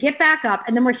 We're here to get back up.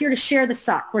 And then we're here to share the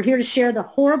suck. We're here to share the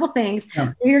horrible things.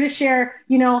 We're here to share,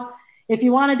 if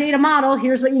you want to date a model,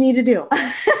 here's what you need to do.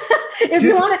 If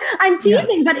you want to, I'm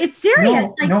teasing, but it's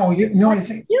serious.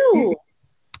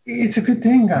 It's a good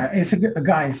thing, guys.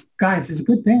 It's a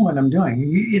good thing what I'm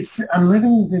doing. I'm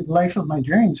living the life of my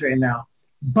dreams right now.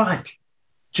 But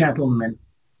gentlemen,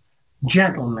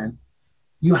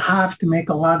 you have to make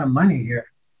a lot of money here.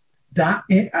 I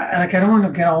don't want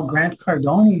to get all Grant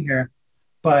Cardone here,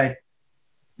 but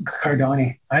Grant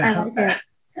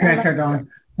Cardone.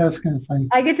 That was kind of funny.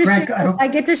 I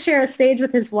get to share a stage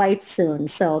with his wife soon.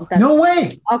 So no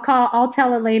way. I'll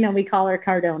tell Elena we call her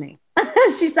Cardone.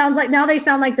 She sounds like, now they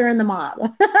sound like they're in the mob.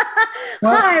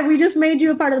 Well, hi, we just made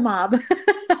you a part of the mob.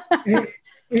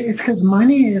 It's because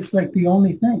money is like the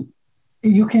only thing.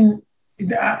 You can,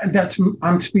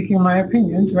 I'm speaking my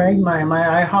opinions, right?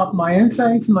 My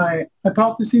insights, my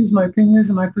hypotheses, my opinions,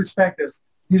 and my perspectives.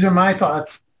 These are my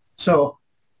thoughts. So,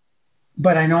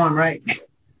 but I know I'm right.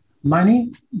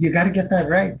 Money, you got to get that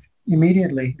right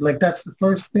immediately. Like that's the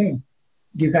first thing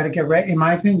you got to get right, in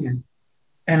my opinion.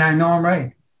 And I know I'm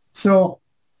right. So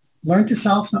learn to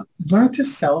sell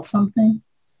something,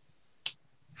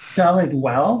 sell it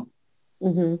well,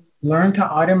 learn to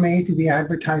automate the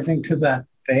advertising to that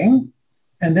thing,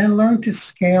 and then learn to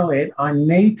scale it on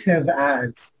native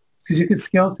ads, because you could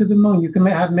scale to the moon. You can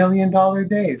have $1 million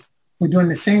days. We're doing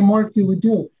the same work you would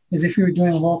do as if you were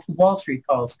doing Wolf of Wall Street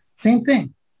calls. Same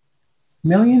thing. $1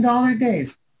 million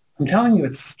days. I'm telling you,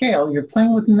 it's scale. You're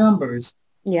playing with numbers.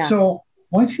 Yeah. So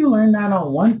once you learn that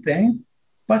on one thing,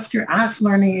 bust your ass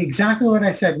learning exactly what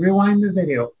I said. Rewind the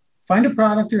video. Find a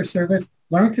product or service.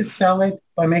 Learn to sell it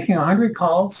by making 100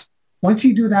 calls. Once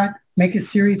you do that, make a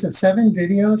series of 7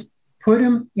 videos. Put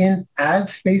them in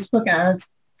ads, Facebook ads,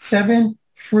 7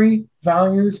 free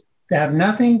values that have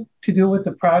nothing to do with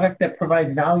the product that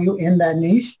provide value in that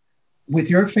niche with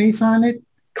your face on it.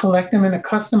 Collect them in a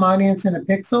custom audience in a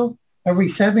pixel. Every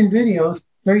 7 videos,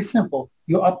 very simple.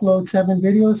 You upload 7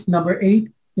 videos. Number 8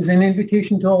 is an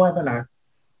invitation to a webinar.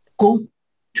 Go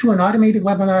to an automated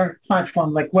webinar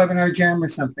platform like Webinar Jam or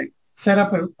something. Set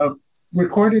up a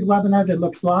recorded webinar that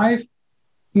looks live.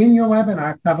 In your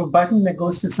webinar, have a button that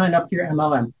goes to sign up to your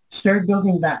MLM. Start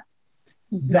building that.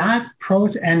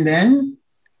 And then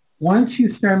once you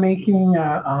start making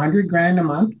 $100,000 a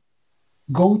month,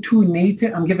 go to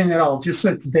native. I'm giving it all just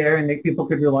so it's there and that people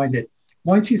could rewind it.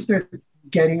 Once you start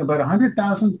getting about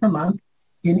 100,000 per month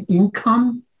in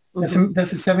income, that's a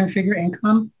 7-figure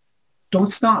income,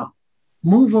 don't stop.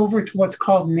 Move over to what's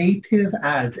called native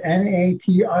ads,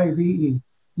 NATIVE.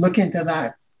 Look into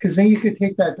that, because then you could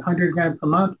take that 100,000 per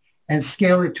month and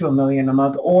scale it to $1 million a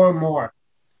month or more.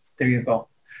 There you go.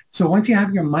 So once you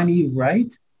have your money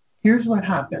right, here's what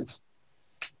happens.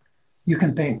 You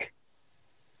can think.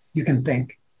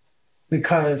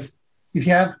 Because if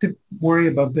you have to worry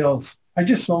about bills, I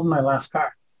just sold my last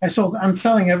car. I'm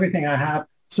selling everything I have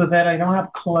so that I don't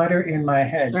have clutter in my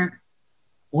head. Sure.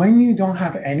 When you don't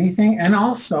have anything, and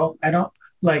also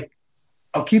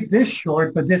I'll keep this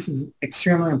short, but this is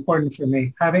extremely important for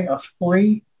me, having a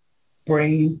free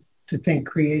brain to think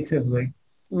creatively.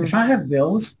 If I have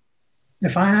bills,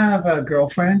 if I have a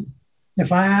girlfriend,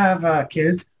 if I have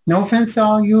kids, no offense to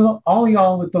all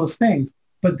y'all with those things,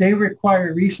 but they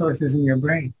require resources in your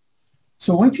brain.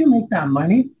 So once you make that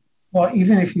money, well,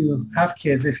 even if you have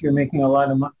kids, if you're making a lot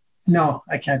of money, no,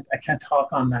 I can't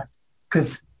talk on that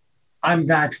because I'm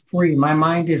that free. My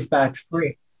mind is that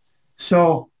free.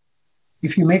 So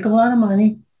if you make a lot of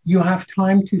money, you have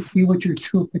time to see what your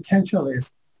true potential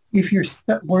is. If you're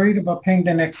worried about paying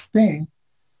the next thing,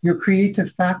 your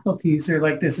creative faculties are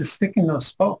like there's a stick in those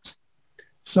spokes.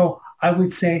 So I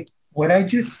would say what I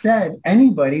just said,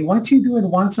 anybody, once you do it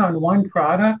once on one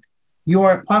product, you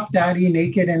are Puff Daddy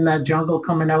naked in that jungle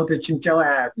coming out the chinchilla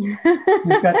hat.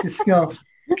 You've got the skills.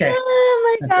 Okay.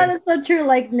 Oh my God, it's so true.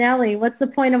 Like Nelly, what's the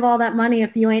point of all that money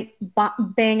if you ain't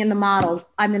banging the models?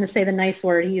 I'm going to say the nice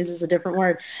word. He uses a different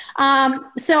word.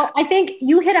 So I think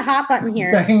you hit a hot button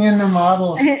here. Banging the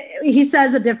models. He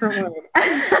says a different word.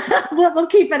 We'll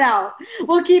keep it out.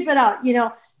 We'll keep it out.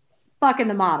 Fucking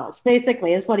the models,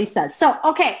 basically, is what he says. So,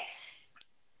 okay.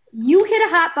 You hit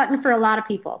a hot button for a lot of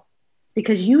people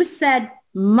because you said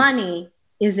money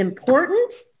is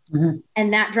important. Mm-hmm.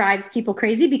 And that drives people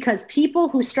crazy because people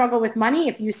who struggle with money,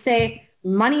 if you say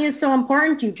money is so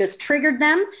important. You just triggered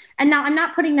them. And now I'm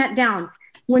not putting that down.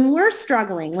 When we're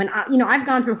struggling, I've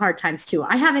gone through hard times too.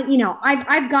 I haven't,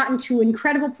 I've gotten to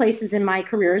incredible places in my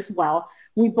career as well.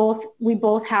 We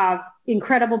both have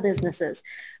incredible businesses,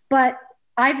 but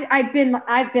I've been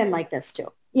like this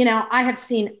too. I have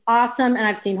seen awesome and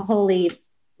I've seen holy,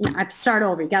 I've started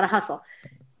over. You got to hustle.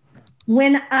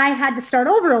 When I had to start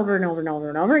over and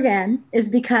over again is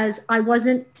because I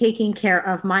wasn't taking care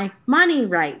of my money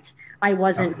right. I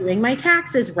wasn't doing my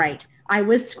taxes right. I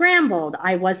was scrambled.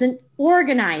 I wasn't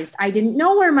organized. I didn't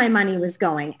know where my money was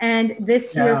going. And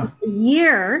this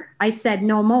year I said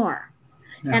no more.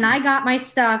 Yeah. And I got my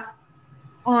stuff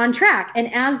on track.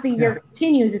 And as the year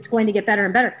continues, it's going to get better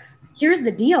and better. Here's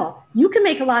the deal. You can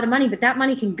make a lot of money, but that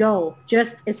money can go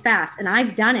just as fast. And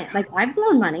I've done it. Like I've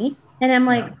blown money and I'm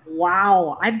like,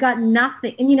 wow, I've got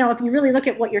nothing. And if you really look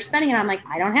at what you're spending, and I'm like,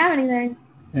 I don't have anything.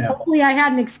 Yeah. Hopefully I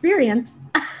had an experience.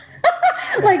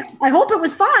 Like, I hope it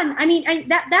was fun. I mean,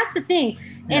 that's the thing.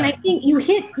 Yeah. And I think you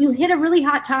hit a really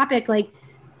hot topic. Like,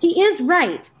 he is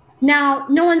right. Now,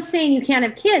 no one's saying you can't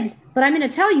have kids, but I'm going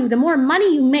to tell you, the more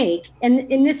money you make, and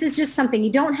this is just something,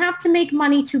 you don't have to make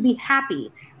money to be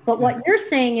happy. But what you're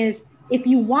saying is, if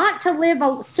you want to live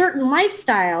a certain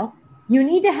lifestyle, you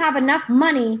need to have enough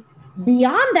money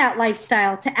beyond that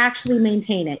lifestyle to actually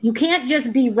maintain it. You can't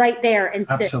just be right there and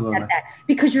sit at that,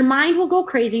 because your mind will go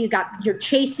crazy. You're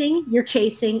chasing.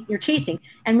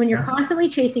 And when you're constantly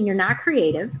chasing, you're not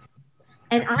creative.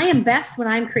 And I am best when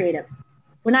I'm creative.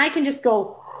 When I can just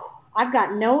go, I've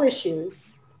got no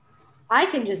issues. I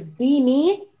can just be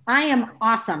me. I am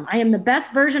awesome. I am the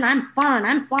best version. I'm fun.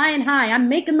 I'm flying high. I'm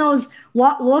making those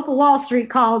Wolf of Wall Street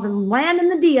calls and landing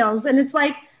the deals. And it's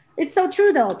like, it's so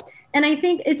true though. And I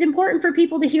think it's important for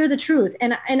people to hear the truth.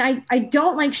 And I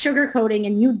don't like sugarcoating,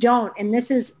 and you don't. And this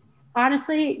is,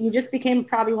 honestly, you just became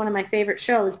probably one of my favorite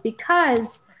shows,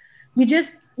 because you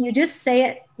just say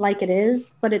it like it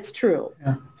is, but it's true.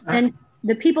 Yeah. And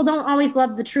the people don't always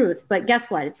love the truth. But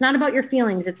guess what? It's not about your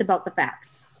feelings. It's about the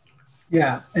facts.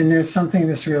 Yeah. And there's something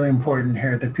that's really important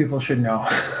here that people should know.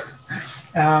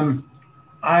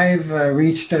 I've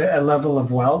reached a level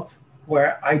of wealth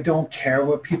where I don't care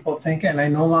what people think, and I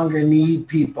no longer need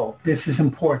people. This is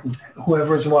important,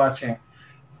 whoever's watching.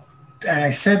 And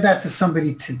I said that to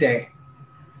somebody today.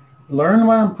 Learn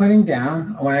what I'm putting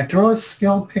down. When I throw a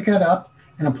skill, pick it up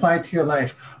and apply it to your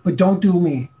life. But don't do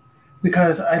me,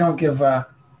 because I don't give a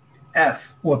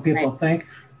F what people think,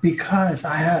 because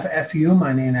I have FU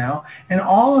money now, and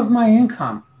all of my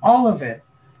income, all of it,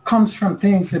 comes from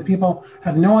things that people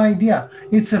have no idea.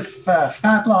 It's a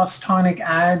fat loss tonic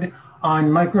ad on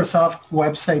Microsoft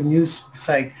website, news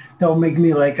site, that'll make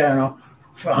me like, I don't know,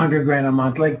 $100,000 a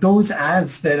month. Like those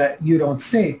ads that you don't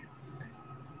see.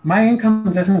 My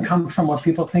income doesn't come from what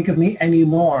people think of me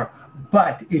anymore,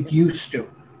 but it used to.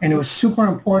 And it was super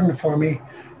important for me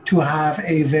to have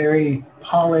a very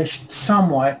polished,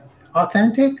 somewhat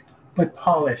authentic, but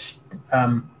polished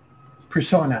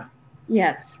persona.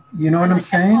 Yes. You know what I'm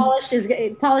saying? Polished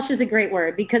is a great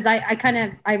word, because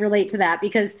I relate to that,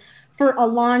 because for a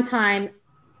long time,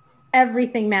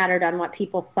 everything mattered on what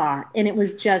people thought, and it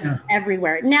was just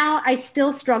everywhere. Now I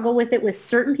still struggle with it with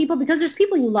certain people, because there's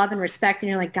people you love and respect, and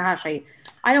you're like, gosh, I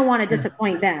don't want to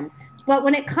disappoint them. But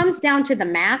when it comes down to the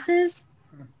masses,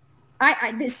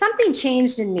 something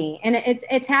changed in me, and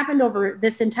it's happened over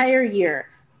this entire year.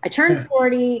 I turned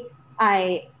 40.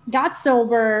 I got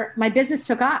sober. My business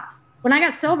took off. When I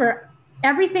got sober,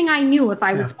 everything I knew if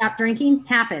I would stop drinking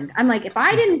happened. I'm like, if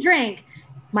I didn't drink,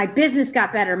 my business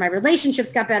got better. My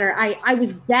relationships got better. I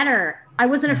was better. I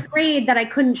wasn't afraid that I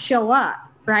couldn't show up,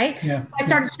 right? Yeah. I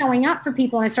started showing up for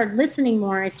people. And I started listening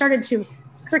more. I started to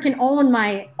freaking own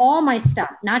all my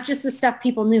stuff, not just the stuff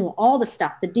people knew, all the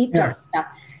stuff, the deep dark stuff.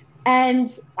 And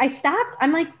I stopped.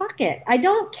 I'm like, fuck it. I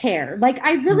don't care. Like,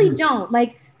 I really don't.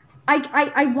 Like,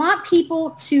 I want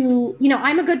people to,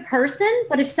 I'm a good person,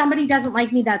 but if somebody doesn't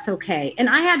like me, that's okay. And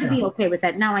I had to be okay with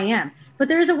that. Now I am. But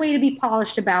there is a way to be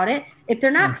polished about it. If they're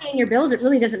not paying your bills, it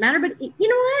really doesn't matter. But you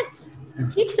know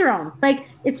what? Teach their own. Like,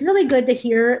 it's really good to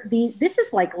hear this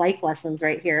is like life lessons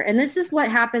right here. And this is what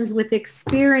happens with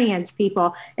experience,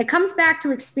 people. It comes back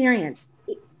to experience.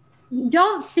 You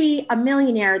don't see a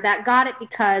millionaire that got it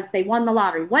because they won the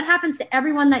lottery. What happens to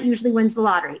everyone that usually wins the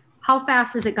lottery? How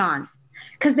fast is it gone?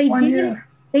 Because they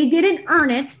didn't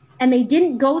earn it, and they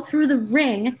didn't go through the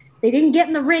ring. They didn't get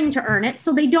in the ring to earn it,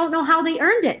 so they don't know how they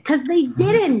earned it, because they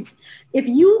didn't. If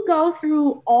you go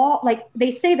through like they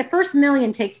say, the first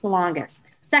million takes the longest.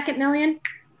 Second million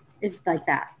is like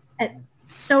that.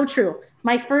 So true.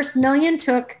 My first million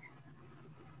took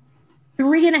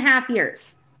 3.5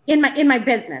 years in my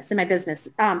business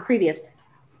previous.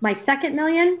 My second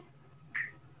million,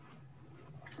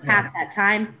 half that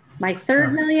time. My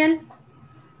third million,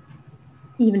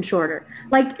 even shorter.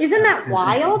 Like, isn't that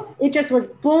wild? It just was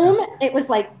boom. It was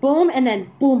like boom, and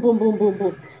then boom, boom, boom, boom,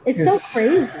 boom. It's so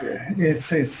crazy.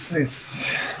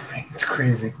 It's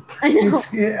crazy. I know.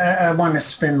 I want to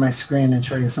spin my screen and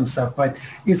show you some stuff, but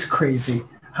it's crazy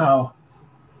how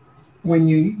when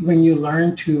you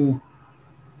learn to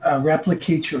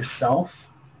replicate yourself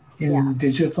in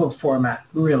digital format,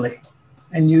 really,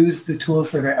 and use the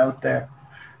tools that are out there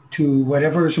to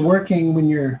whatever is working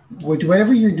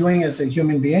whatever you're doing as a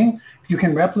human being, if you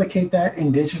can replicate that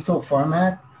in digital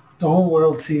format, the whole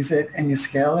world sees it and you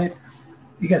scale it,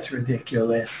 it gets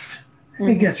ridiculous. Mm-hmm.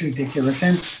 It gets ridiculous.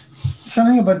 And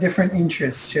something about different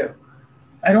interests too.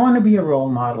 I don't want to be a role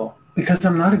model because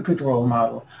I'm not a good role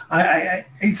model.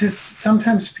 It's just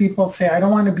sometimes people say, I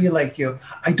don't want to be like you.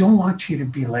 I don't want you to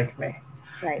be like me.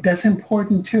 Right. That's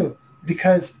important too,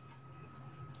 because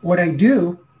what I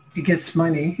do, it gets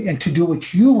money and to do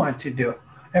what you want to do.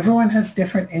 Everyone has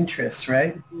different interests,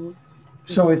 right? Mm-hmm.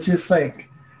 So it's just like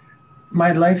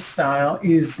my lifestyle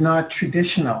is not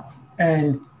traditional,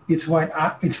 and it's what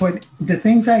the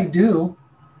things I do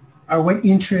are what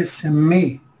interests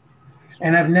me.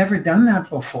 And I've never done that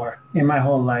before in my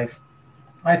whole life.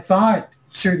 I thought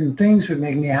certain things would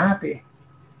make me happy,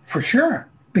 for sure,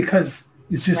 because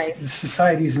it's just the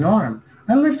society's norm.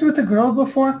 I lived with a girl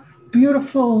before,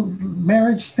 beautiful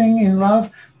marriage thing in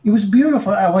love. It was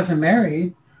beautiful. I wasn't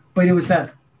married, but it was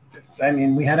that, I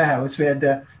mean, we had a house, we had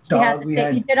the dog.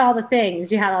 You did all the things.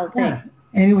 You had all the things. Yeah,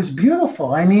 and it was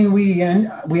beautiful. I mean, we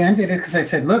ended it because I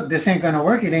said, look, this ain't going to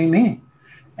work. It ain't me.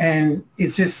 And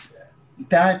it's just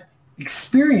that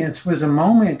experience was a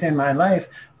moment in my life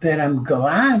that I'm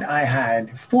glad I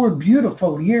had. 4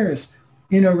 beautiful years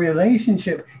in a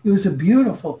relationship. It was a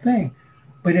beautiful thing.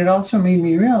 But it also made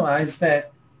me realize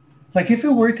that, like, if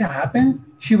it were to happen,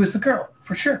 she was the girl,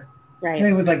 for sure. Right.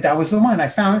 They would, like, that was the one. I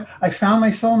found my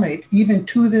soulmate, even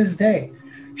to this day.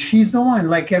 She's the one.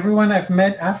 Like, everyone I've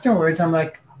met afterwards, I'm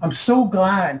like, I'm so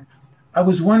glad I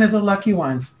was one of the lucky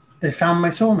ones that found my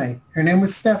soulmate. Her name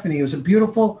was Stephanie. It was a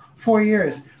beautiful 4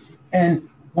 years. And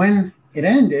when it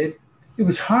ended, it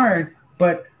was hard,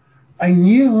 but I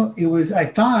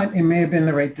thought it may have been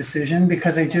the right decision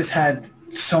because I just had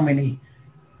so many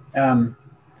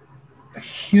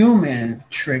human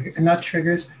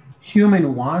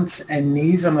human wants and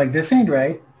needs. I'm like, this ain't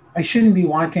right. I shouldn't be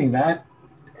wanting that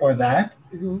or that.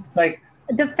 Mm-hmm. Like,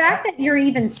 the fact that you're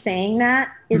even saying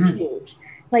that is mm-hmm. huge.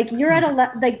 Like, you're at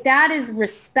like, that is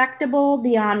respectable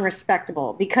beyond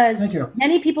respectable, because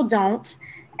many people don't,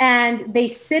 and they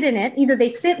sit in it. Either they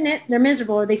sit in it, they're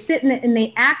miserable, or they sit in it and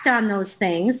they act on those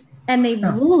things and they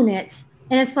ruin it.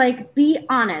 And it's like, be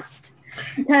honest,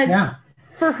 because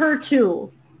for her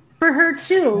too,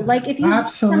 like, if you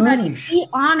love somebody, be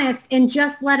honest and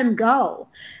just let him go.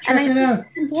 Check it out.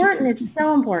 It's important. It's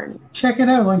so important. Check it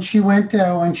out. When she went,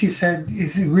 when she said,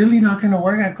 is it really not going to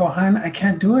work? I go, hon, I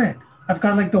can't do it. I've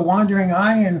got like the wandering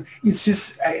eye, and it's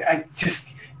just,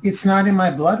 it's not in my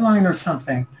bloodline or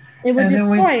something. It would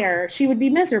destroy her. She would be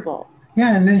miserable.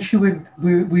 Yeah, and then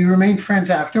we remained friends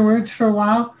afterwards for a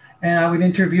while, and I would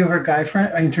interview her guy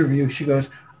friend. She goes,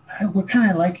 we're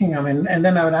kind of liking him. And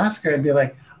then I would ask her, I'd be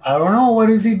like, I don't know, what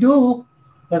does he do?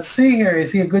 Let's see here.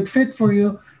 Is he a good fit for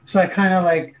you? So I kind of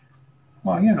like,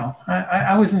 well, you know,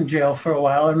 I was in jail for a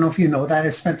while. I don't know if you know that. I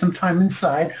spent some time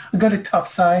inside. I got a tough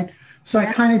side. So I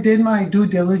kind of did my due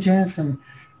diligence, and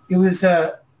it was,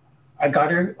 I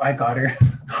got her.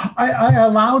 I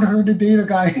allowed her to date a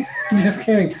guy. Just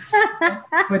kidding.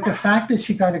 But the fact that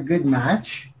she got a good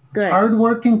match,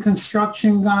 hardworking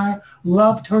construction guy,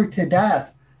 loved her to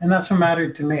death. And that's what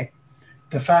mattered to me.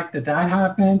 The fact that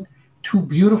happened, 2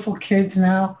 beautiful kids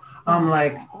now, I'm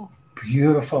like,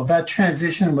 beautiful. That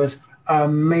transition was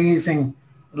amazing.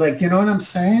 Like, you know what I'm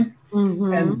saying?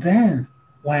 Mm-hmm. And then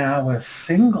when I was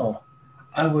single,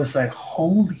 I was like,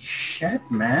 holy shit,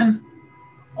 man.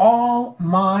 All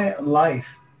my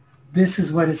life, this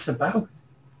is what it's about.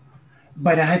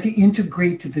 But I had to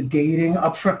integrate to the dating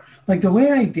upfront. Like, the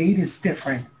way I date is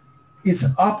different. It's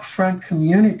upfront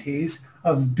communities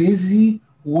of busy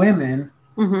women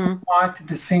who want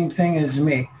the same thing as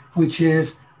me, which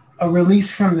is a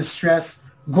release from the stress,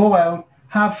 go out,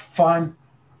 have fun,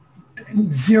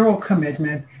 0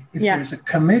 commitment. If there's a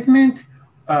commitment,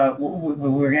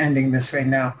 we're ending this right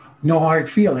now, no hard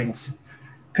feelings.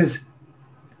 Because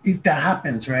that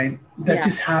happens, right? That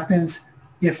just happens.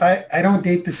 If I don't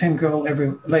date the same girl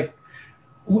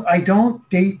I don't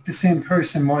date the same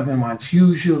person more than once,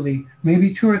 usually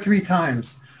maybe 2 or 3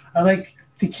 times. I like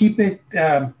to keep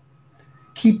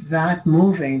that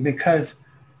moving, because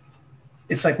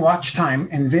it's like watch time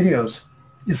in videos.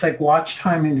 It's like watch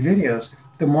time in videos.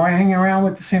 The more I hang around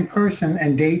with the same person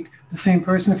and date the same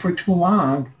person for too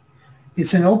long,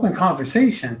 it's an open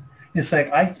conversation. It's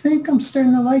like, I think I'm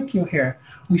starting to like you here.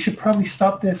 We should probably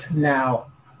stop this now.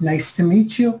 Nice to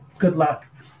meet you. Good luck.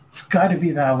 It's got to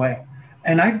be that way.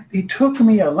 And it took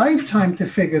me a lifetime to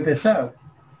figure this out.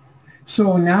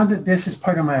 So now that this is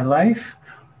part of my life,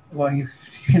 well, you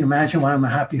can imagine why I'm a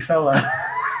happy fella.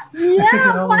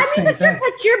 Yeah, well, I mean,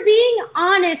 but you're being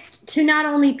honest to not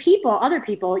only people, other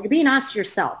people, you're being honest to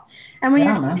yourself. And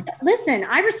when listen,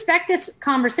 I respect this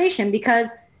conversation because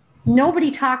nobody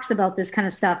talks about this kind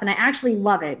of stuff, and I actually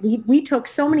love it. We took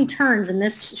so many turns in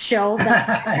this show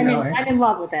that I'm in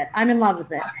love with it. I'm in love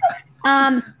with it.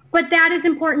 But that is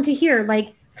important to hear.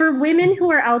 Like for women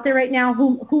who are out there right now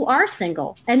who are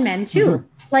single, and men too. Mm-hmm.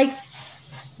 Like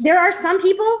there are some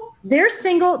people, they're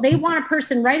single, they want a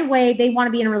person right away, they want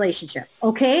to be in a relationship.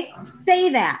 Okay? Say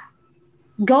that.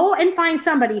 Go and find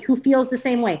somebody who feels the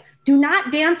same way. Do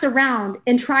not dance around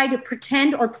and try to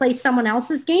pretend or play someone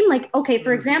else's game. Like, okay,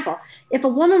 for example, if a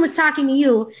woman was talking to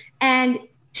you and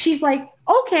she's like,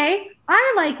 okay,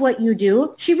 I like what you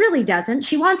do. She really doesn't.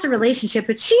 She wants a relationship,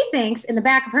 but she thinks in the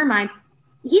back of her mind,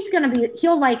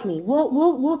 he'll like me.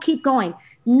 We'll keep going.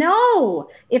 No,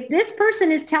 if this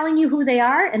person is telling you who they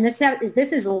are, and this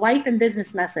is a life and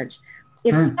business message.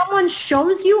 If someone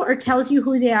shows you or tells you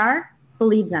who they are,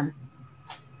 believe them.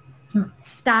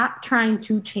 Stop trying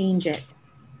to change it.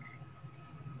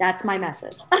 That's my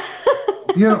message.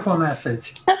 Beautiful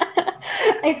message.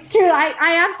 It's true.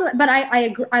 I absolutely, but I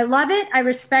agree. I love it. I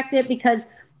respect it because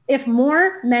if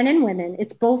more men and women,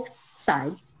 it's both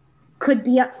sides, could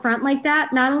be upfront like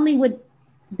that, not only would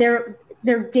their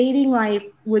dating life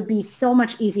would be so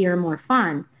much easier and more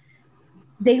fun,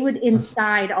 they would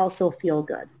inside also feel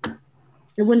good.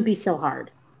 It wouldn't be so hard.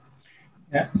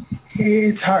 Yeah,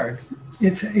 it's hard.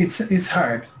 It's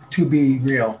hard to be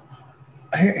real.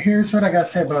 Here's what I got to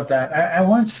say about that.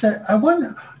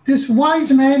 This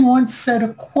wise man once said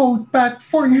a quote back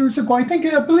 4 years ago. I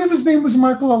believe his name was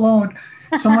Mark Lalonde.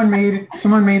 Someone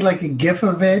made like a GIF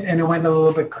of it, and it went a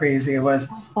little bit crazy.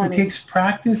 It takes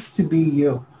practice to be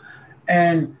you,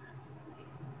 and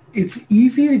it's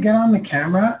easy to get on the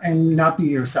camera and not be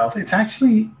yourself. It's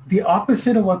actually the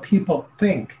opposite of what people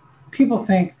think. People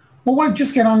think, well, what?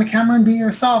 Just get on the camera and be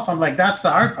yourself. I'm like, that's the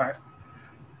hard part.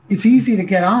 It's easy to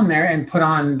get on there and put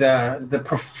on the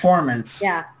performance.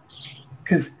 Yeah.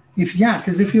 Because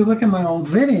if you look at my old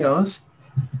videos,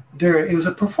 it was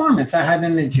a performance. I had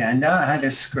an agenda, I had a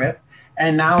script,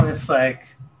 and now it's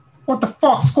like, what the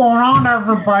fuck's going on,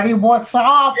 everybody? What's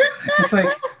up?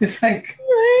 It's like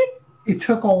it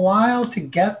took a while to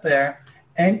get there,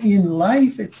 and in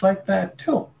life it's like that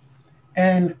too.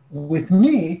 And with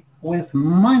me, with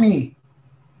money,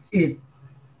 it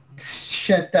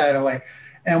shed that away.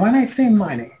 And when I say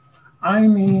money, I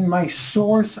mean my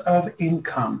source of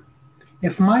income.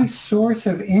 If my source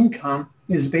of income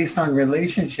is based on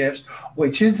relationships,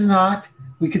 which is not,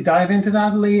 we could dive into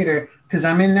that later because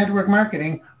I'm in network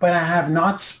marketing, but I have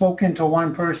not spoken to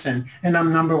one person and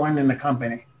I'm number one in the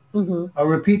company. Mm-hmm. I'll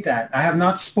repeat that. I have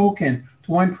not spoken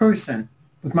to one person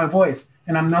with my voice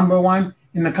and I'm number one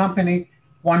in the company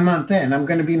 1 month in. I'm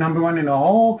going to be number one in the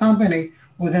whole company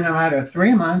within a matter of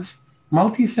 3 months,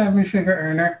 multi-7-figure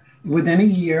earner within a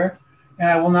year, and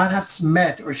I will not have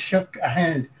met or shook a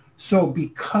hand. So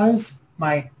because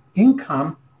my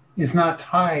income is not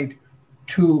tied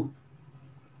to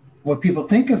what people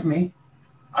think of me,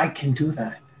 I can do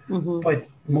that. Mm-hmm. But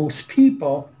most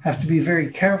people have to be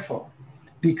very careful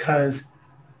because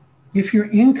if your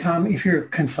income, if you're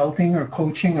consulting or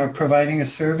coaching or providing a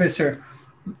service, or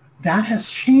that has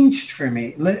changed for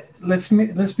me. Let's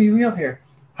be real here.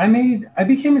 I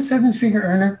became a 7-figure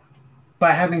earner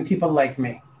by having people like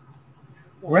me.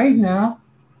 Right now,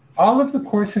 all of the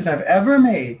courses I've ever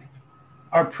made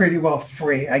are pretty well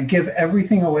free. I give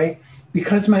everything away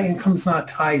because my income's not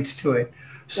tied to it.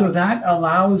 So that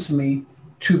allows me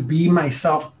to be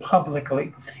myself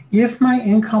publicly. If my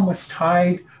income was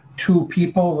tied to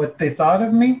people, what they thought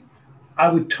of me, I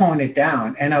would tone it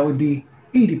down and I would be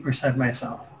 80%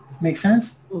 myself. Make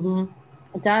sense? Mm-hmm.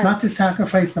 It does. Not to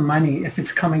sacrifice the money if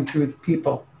it's coming through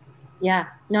people. Yeah,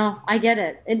 no, I get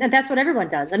it. And that's what everyone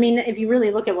does. I mean, if you really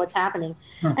look at what's happening.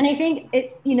 And I think,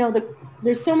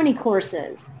 there's so many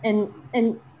courses and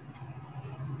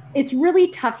it's really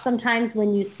tough sometimes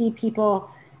when you see people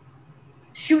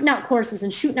shooting out courses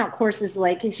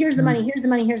like, here's the money, here's the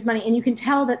money, here's the money. And you can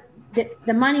tell that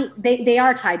the money, they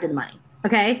are tied to the money.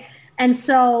 Okay. And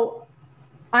so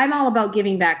I'm all about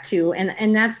giving back too.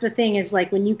 And that's the thing is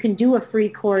like when you can do a free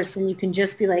course and you can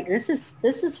just be like, this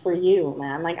is for you,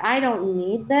 man. Like, I don't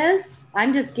need this.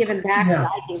 I'm just giving back what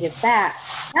I can give back.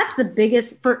 That's the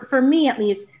biggest, for me at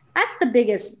least, that's the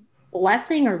biggest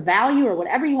blessing or value or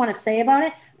whatever you want to say about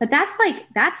it. But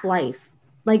that's life.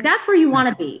 Like, that's where you want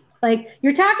to be. Like,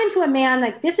 you're talking to a man,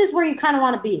 like, this is where you kind of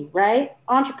want to be, right?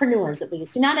 Entrepreneurs, at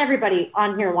least. Not everybody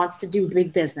on here wants to do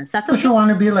big business. That's okay. You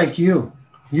want to be like you.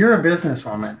 You're a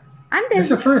businesswoman. I'm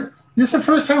business. This is the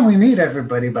first time we meet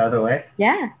everybody, by the way.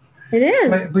 Yeah, it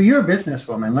is. But you're a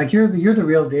businesswoman. Like, you're the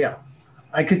real deal.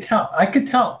 I could tell. I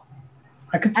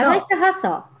like to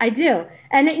hustle. I do.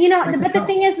 And but the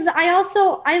thing is I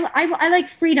also, I like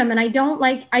freedom, and I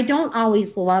don't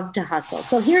always love to hustle.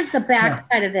 So here's the back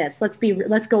side of this.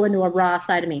 Let's go into a raw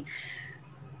side of me.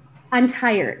 I'm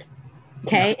tired.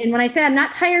 Okay. Yeah. And when I say I'm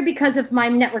not tired because of my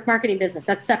network marketing business,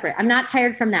 that's separate. I'm not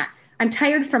tired from that. I'm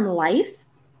tired from life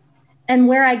and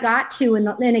where I got to.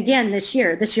 And again, this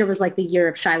year was like the year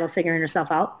of Shiloh figuring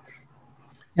herself out.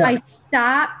 Yeah. I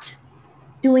stopped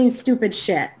doing stupid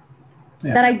shit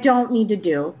that I don't need to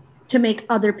do to make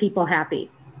other people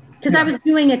happy. Because I was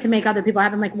doing it to make other people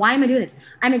happy. I'm like, why am I doing this?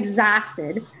 I'm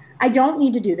exhausted. I don't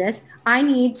need to do this. I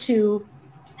need to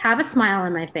have a smile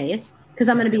on my face because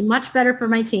I'm going to be much better for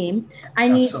my team. I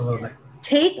need to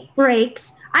take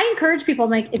breaks. I encourage people,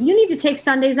 I'm like, if you need to take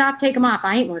Sundays off, take them off.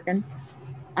 I ain't working.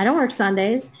 I don't work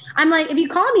Sundays. I'm like, if you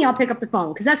call me, I'll pick up the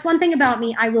phone. Because that's one thing about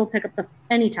me. I will pick up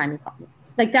anytime you call me.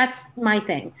 Like, that's my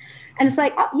thing. And it's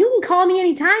like, oh, you can call me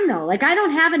anytime, though. Like, I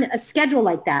don't have a schedule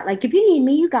like that. Like, if you need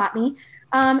me, you got me.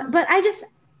 But I just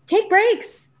take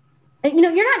breaks.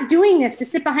 You're not doing this to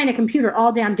sit behind a computer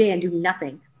all damn day and do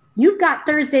nothing. You've got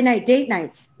Thursday night date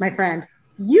nights, my friend.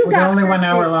 They're only 1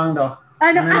 hour long, though.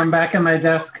 I know. And then I'm back at my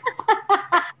desk.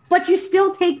 But you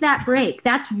still take that break.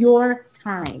 That's your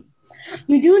time.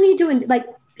 You do need to, like,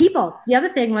 people. The other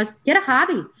thing was get a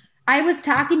hobby. I was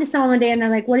talking to someone one day and they're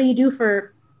like, what do you do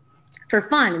for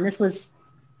fun? And this was,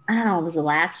 I don't know, it was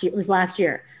last year. It was last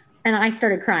year. And I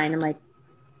started crying. I'm like,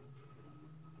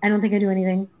 I don't think I do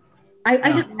anything.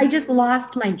 I just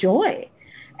lost my joy.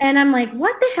 And I'm like,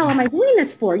 what the hell am I doing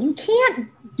this for? You can't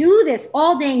do this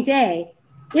all dang day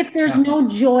if there's no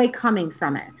joy coming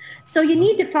from it. So you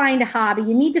need to find a hobby.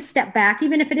 You need to step back,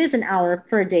 even if it is an hour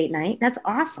for a date night. That's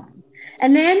awesome.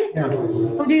 And then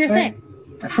go do your thing.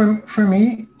 For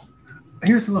me,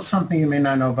 here's a little something you may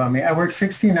not know about me. I work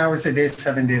 16 hours a day,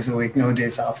 7 days a week, no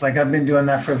days off. Like, I've been doing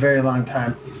that for a very long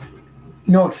time.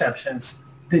 No exceptions.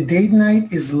 The date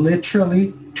night is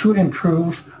literally to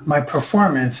improve my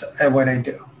performance at what I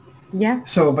do. Yeah.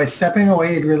 So by stepping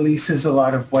away, it releases a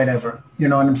lot of whatever. You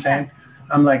know what I'm saying?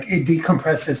 I'm like, it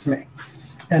decompresses me.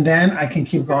 And then I can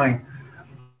keep going.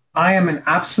 I am an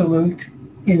absolute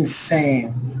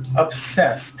insane,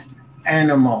 obsessed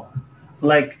animal.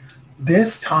 Like,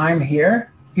 this time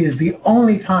here is the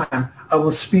only time I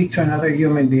will speak to another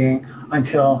human being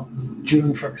until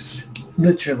June 1st.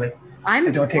 Literally. I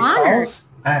don't take calls.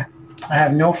 I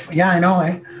have no, I know.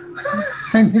 I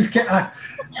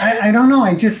don't know.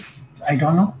 I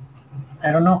don't know.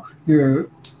 I don't know.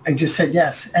 I just said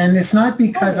yes. And it's not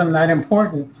because I'm not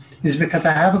important. It's because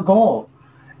I have a goal.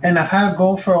 And I've had a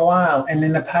goal for a while. And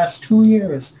in the past 2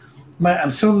 years,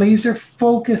 I'm so laser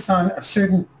focused on a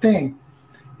certain thing.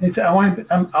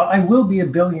 I will be a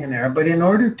billionaire. But in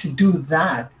order to do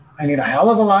that, I need a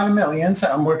hell of a lot of millions.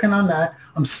 I'm working on that.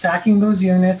 I'm stacking those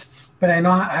units. But I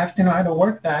have to know how to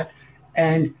work that.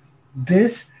 And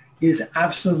this is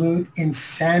absolute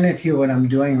insanity what I'm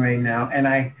doing right now. And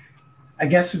I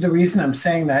guess the reason I'm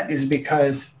saying that is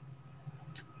because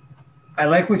I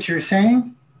like what you're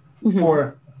saying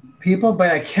for people,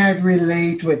 but I can't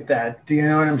relate with that. Do you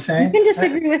know what I'm saying? You can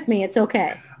disagree with me. It's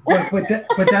okay.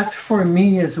 but that's for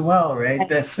me as well, right?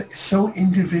 That's so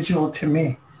individual to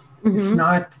me. It's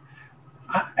not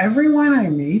everyone I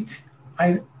meet,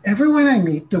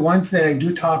 the ones that I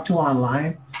do talk to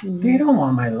online, they don't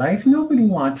want my life. Nobody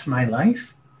wants my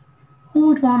life. Who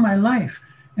would want my life?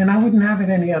 And I wouldn't have it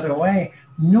any other way.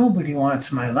 Nobody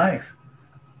wants my life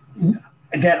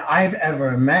that I've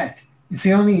ever met. It's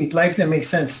the only life that makes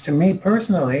sense to me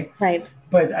personally. Right.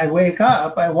 But I wake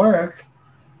up, I work.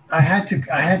 I had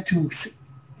to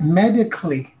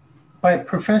medically, by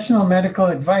professional medical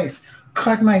advice,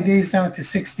 cut my days down to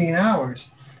 16 hours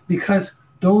because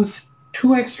those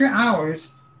 2 extra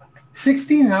hours,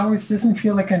 16 hours doesn't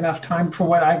feel like enough time for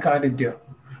what I got to do.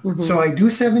 So I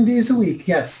do 7 days a week.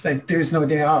 Yes, there's no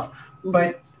day off.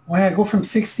 But when I go from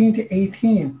 16 to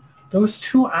 18, those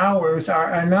 2 hours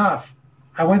are enough.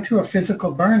 I went through a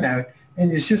physical burnout,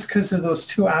 and it's just because of those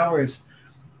 2 hours.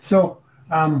 So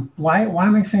Why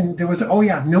am I saying there was, oh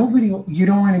yeah, nobody, you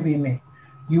don't want to be me.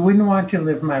 You wouldn't want to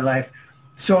live my life.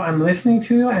 So I'm listening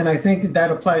to you, and I think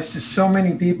that applies to so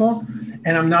many people,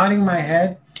 and I'm nodding my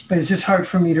head, but it's just hard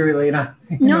for me to relate on.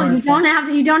 No, you don't have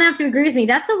to. You don't have to agree with me.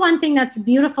 That's the one thing that's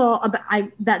beautiful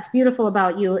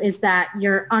about you is that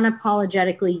you're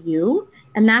unapologetically you,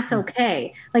 and that's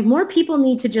okay. Like more people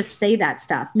need to just say that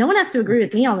stuff. No one has to agree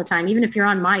with me all the time, even if you're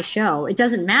on my show. It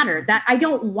doesn't matter. That I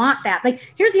don't want that.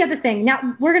 Like here's the other thing.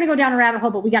 Now we're gonna go down a rabbit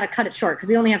hole, but we got to cut it short because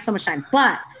we only have so much time.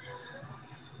 But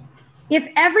if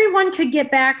everyone could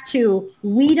get back to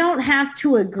we don't have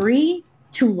to agree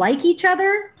to like each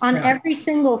other on every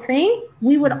single thing,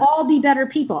 we would all be better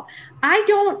people. I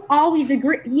don't always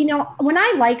agree. You know, when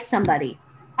I like somebody,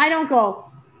 I don't go,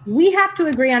 we have to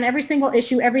agree on every single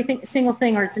issue, single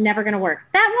thing, or it's never going to work.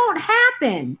 That won't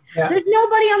happen. Yeah. There's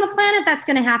nobody on the planet that's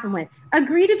going to happen with.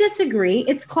 Agree to disagree.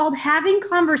 It's called having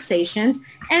conversations,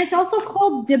 and it's also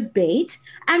called debate,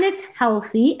 and it's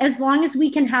healthy as long as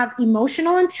we can have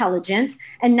emotional intelligence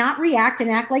and not react and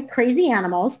act like crazy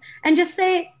animals and just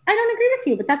say, I don't agree with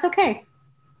you, but that's okay.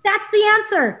 That's the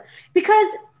answer. Because,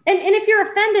 and if you're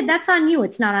offended, that's on you.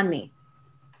 It's not on me.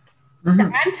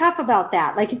 Mm-hmm. I'm tough about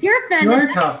that. Like if you're offended,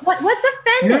 you're tough. What's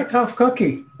offended? You're a tough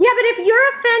cookie. Yeah, but if you're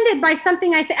offended by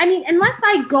something I say, I mean, unless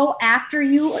I go after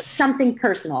you, something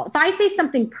personal. If I say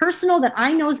something personal that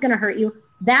I know is going to hurt you,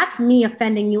 that's me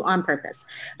offending you on purpose.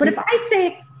 But if I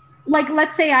say, like,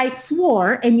 let's say I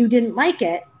swore and you didn't like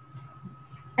it,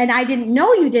 and I didn't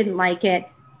know you didn't like it,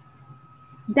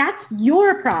 that's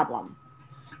your problem.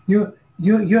 You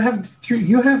have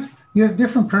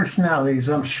different personalities,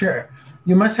 I'm sure.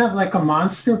 You must have like a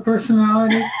monster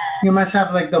personality. You must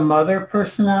have like the mother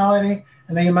personality.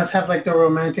 And then you must have like the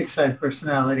romantic side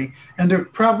personality. And they're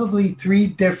probably three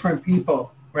different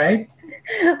people, right?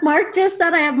 Mark just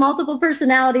said I have multiple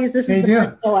personalities. This is the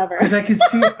first show ever. Because I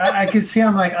could see,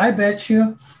 I'm like, I bet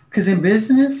you. Because in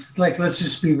business, like, let's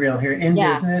just be real here. In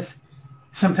business,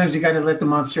 sometimes you got to let the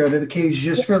monster out of the cage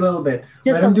just for a little bit.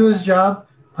 Let him do his job.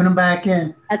 Put him back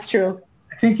in. That's true.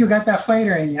 I think you got that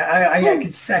fighter in you.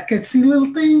 I could see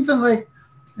little things. I'm like,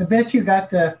 I bet you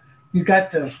you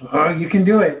can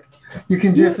do it. You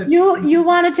can just. You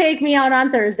want to take me out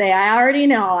on Thursday. I already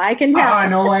know. I can tell. Oh,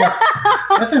 no way.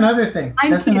 That's another thing.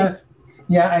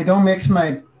 Yeah, I don't mix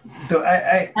my.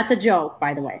 That's a joke,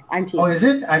 by the way. I'm teasing. Oh, is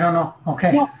it? I don't know.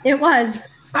 Okay. No, it was.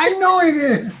 I know it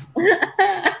is.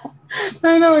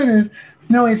 I know it is.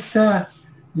 No, it's,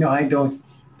 no, I don't.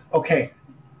 Okay.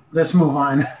 Let's move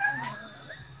on.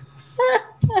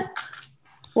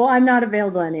 Well, I'm not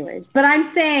available anyways. But I'm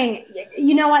saying,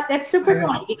 you know what? That's super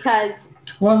fun because...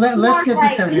 Well, let's get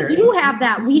this out here. You have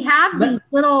that. We have these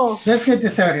little... Let's get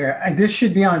this out here. This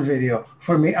should be on video.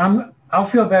 For me, I'll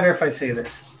feel better if I say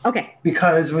this. Okay.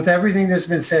 Because with everything that's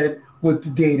been said with the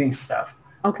dating stuff.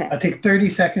 Okay. I'll take 30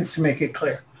 seconds to make it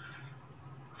clear.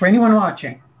 For anyone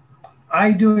watching,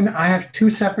 I have two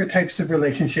separate types of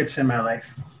relationships in my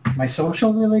life. My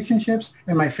social relationships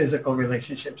and my physical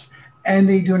relationships. And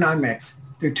they do not mix.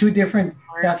 They're two different.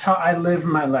 That's how I live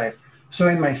my life. So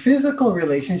in my physical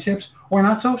relationships, we're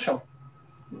not social.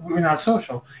 We're not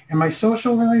social. In my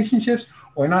social relationships,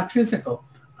 we're not physical.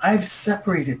 I've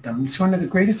separated them. It's one of the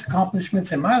greatest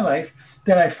accomplishments in my life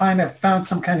that I find I've found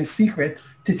some kind of secret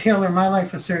to tailor my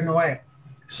life a certain way.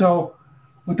 So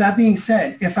with that being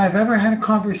said, if I've ever had a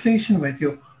conversation with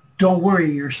you, don't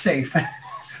worry, you're safe.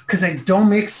 Because I don't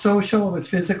mix social with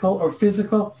physical or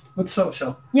physical with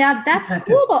social. Yeah, that's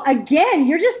cool.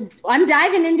 Again, I'm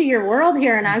diving into your world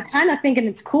here and I'm kind of thinking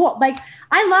it's cool. Like,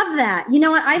 I love that. You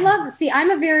know what?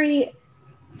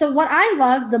 So what I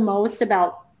love the most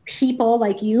about people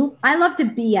like you, I love to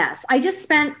BS. I just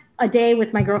spent a day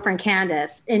with my girlfriend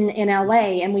Candace in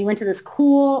LA and we went to this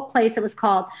cool place that was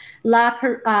called La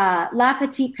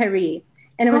Petite Paris.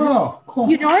 And it was, cool.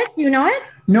 You know it? You know it?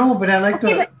 No, but I like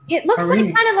it looks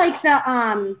like kind of like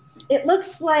it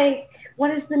looks like,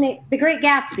 what is the name? The Great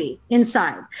Gatsby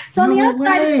inside. So on the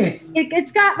outside,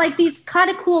 it's got like these kind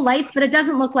of cool lights, but it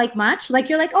doesn't look like much. Like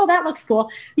you're like, oh, that looks cool.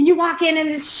 And you walk in and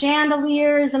there's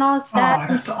chandeliers and all this stuff.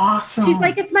 Oh, that's awesome. She's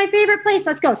like, it's my favorite place.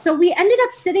 Let's go. So we ended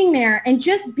up sitting there and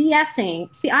just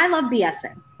BSing. See, I love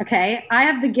BSing. Okay. I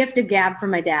have the gift of gab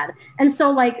from my dad. And so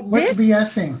like, what's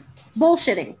BSing?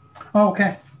 Bullshitting. Oh,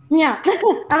 okay. Yeah.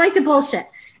 I like to bullshit.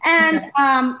 And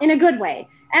in a good way.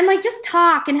 And like just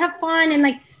talk and have fun and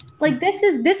like this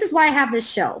is why I have this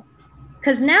show.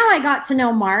 Because now I got to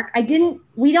know Mark.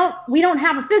 We don't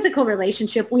have a physical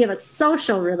relationship. We have a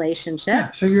social relationship.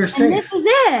 Yeah, so you're safe. And this is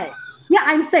it. Yeah,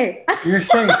 I'm safe. You're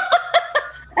safe.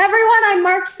 Everyone, I'm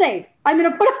Mark safe. I'm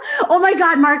going to put, oh my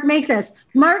God, Mark, make this.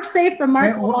 Mark Safe from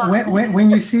Mark.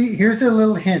 When you see, here's a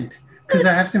little hint, because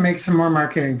I have to make some more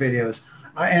marketing videos.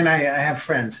 And I have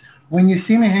friends. When you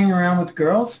see me hanging around with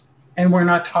girls and we're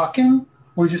not talking,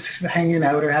 we're just hanging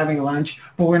out or having lunch,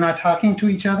 but we're not talking to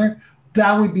each other,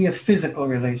 that would be a physical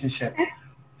relationship.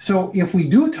 So if we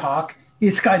do talk,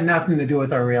 it's got nothing to do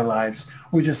with our real lives.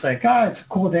 We're just like, it's a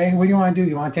cool day. What do you want to do?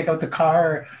 You want to take out the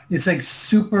car? It's like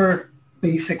super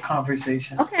basic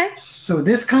conversation. Okay. So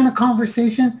this kind of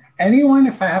conversation, anyone,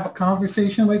 if I have a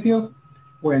conversation with you,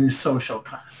 we're in social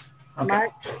class. Okay.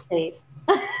 Mark Safe.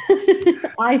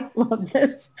 I love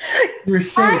this. You're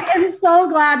safe. I am so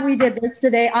glad we did this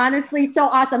today. Honestly, so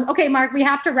awesome. Okay, Mark, we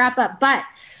have to wrap up, but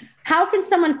how can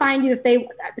someone find you if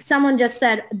someone just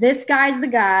said, this guy's the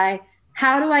guy?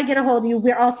 How do I get a hold of you?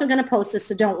 We're also going to post this,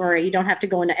 so don't worry. You don't have to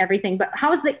go into everything. But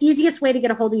how is the easiest way to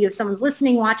get a hold of you if someone's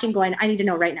listening, watching, going, I need to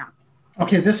know right now?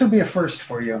 Okay, this will be a first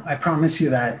for you. I promise you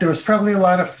that. There was probably a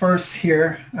lot of firsts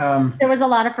here. There was a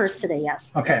lot of firsts today,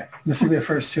 yes. Okay, this will be a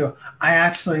first too. I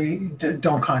actually,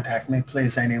 don't contact me,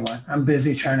 please, anyone. I'm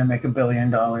busy trying to make $1 billion.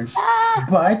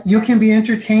 But you can be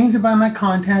entertained by my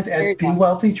content at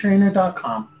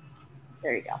thewealthytrainer.com.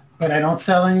 There you go. But I don't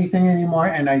sell anything anymore,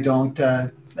 and I don't...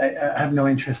 I have no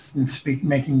interest in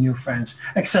making new friends,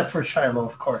 except for Shiloh,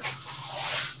 of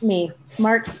course. Me,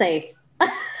 Mark Safe.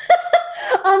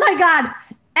 Oh my God.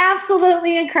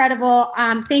 Absolutely incredible.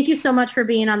 Thank you so much for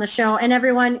being on the show. And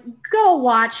everyone, go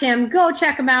watch him. Go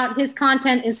check him out. His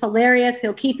content is hilarious.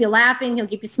 He'll keep you laughing. He'll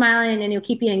keep you smiling, and he'll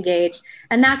keep you engaged.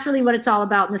 And that's really what it's all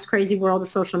about in this crazy world of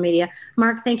social media.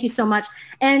 Mark, thank you so much.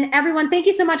 And everyone, thank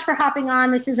you so much for hopping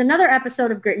on. This is another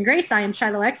episode of Grit and Grace. I am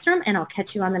Shiloh Ekstrom, and I'll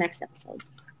catch you on the next episode.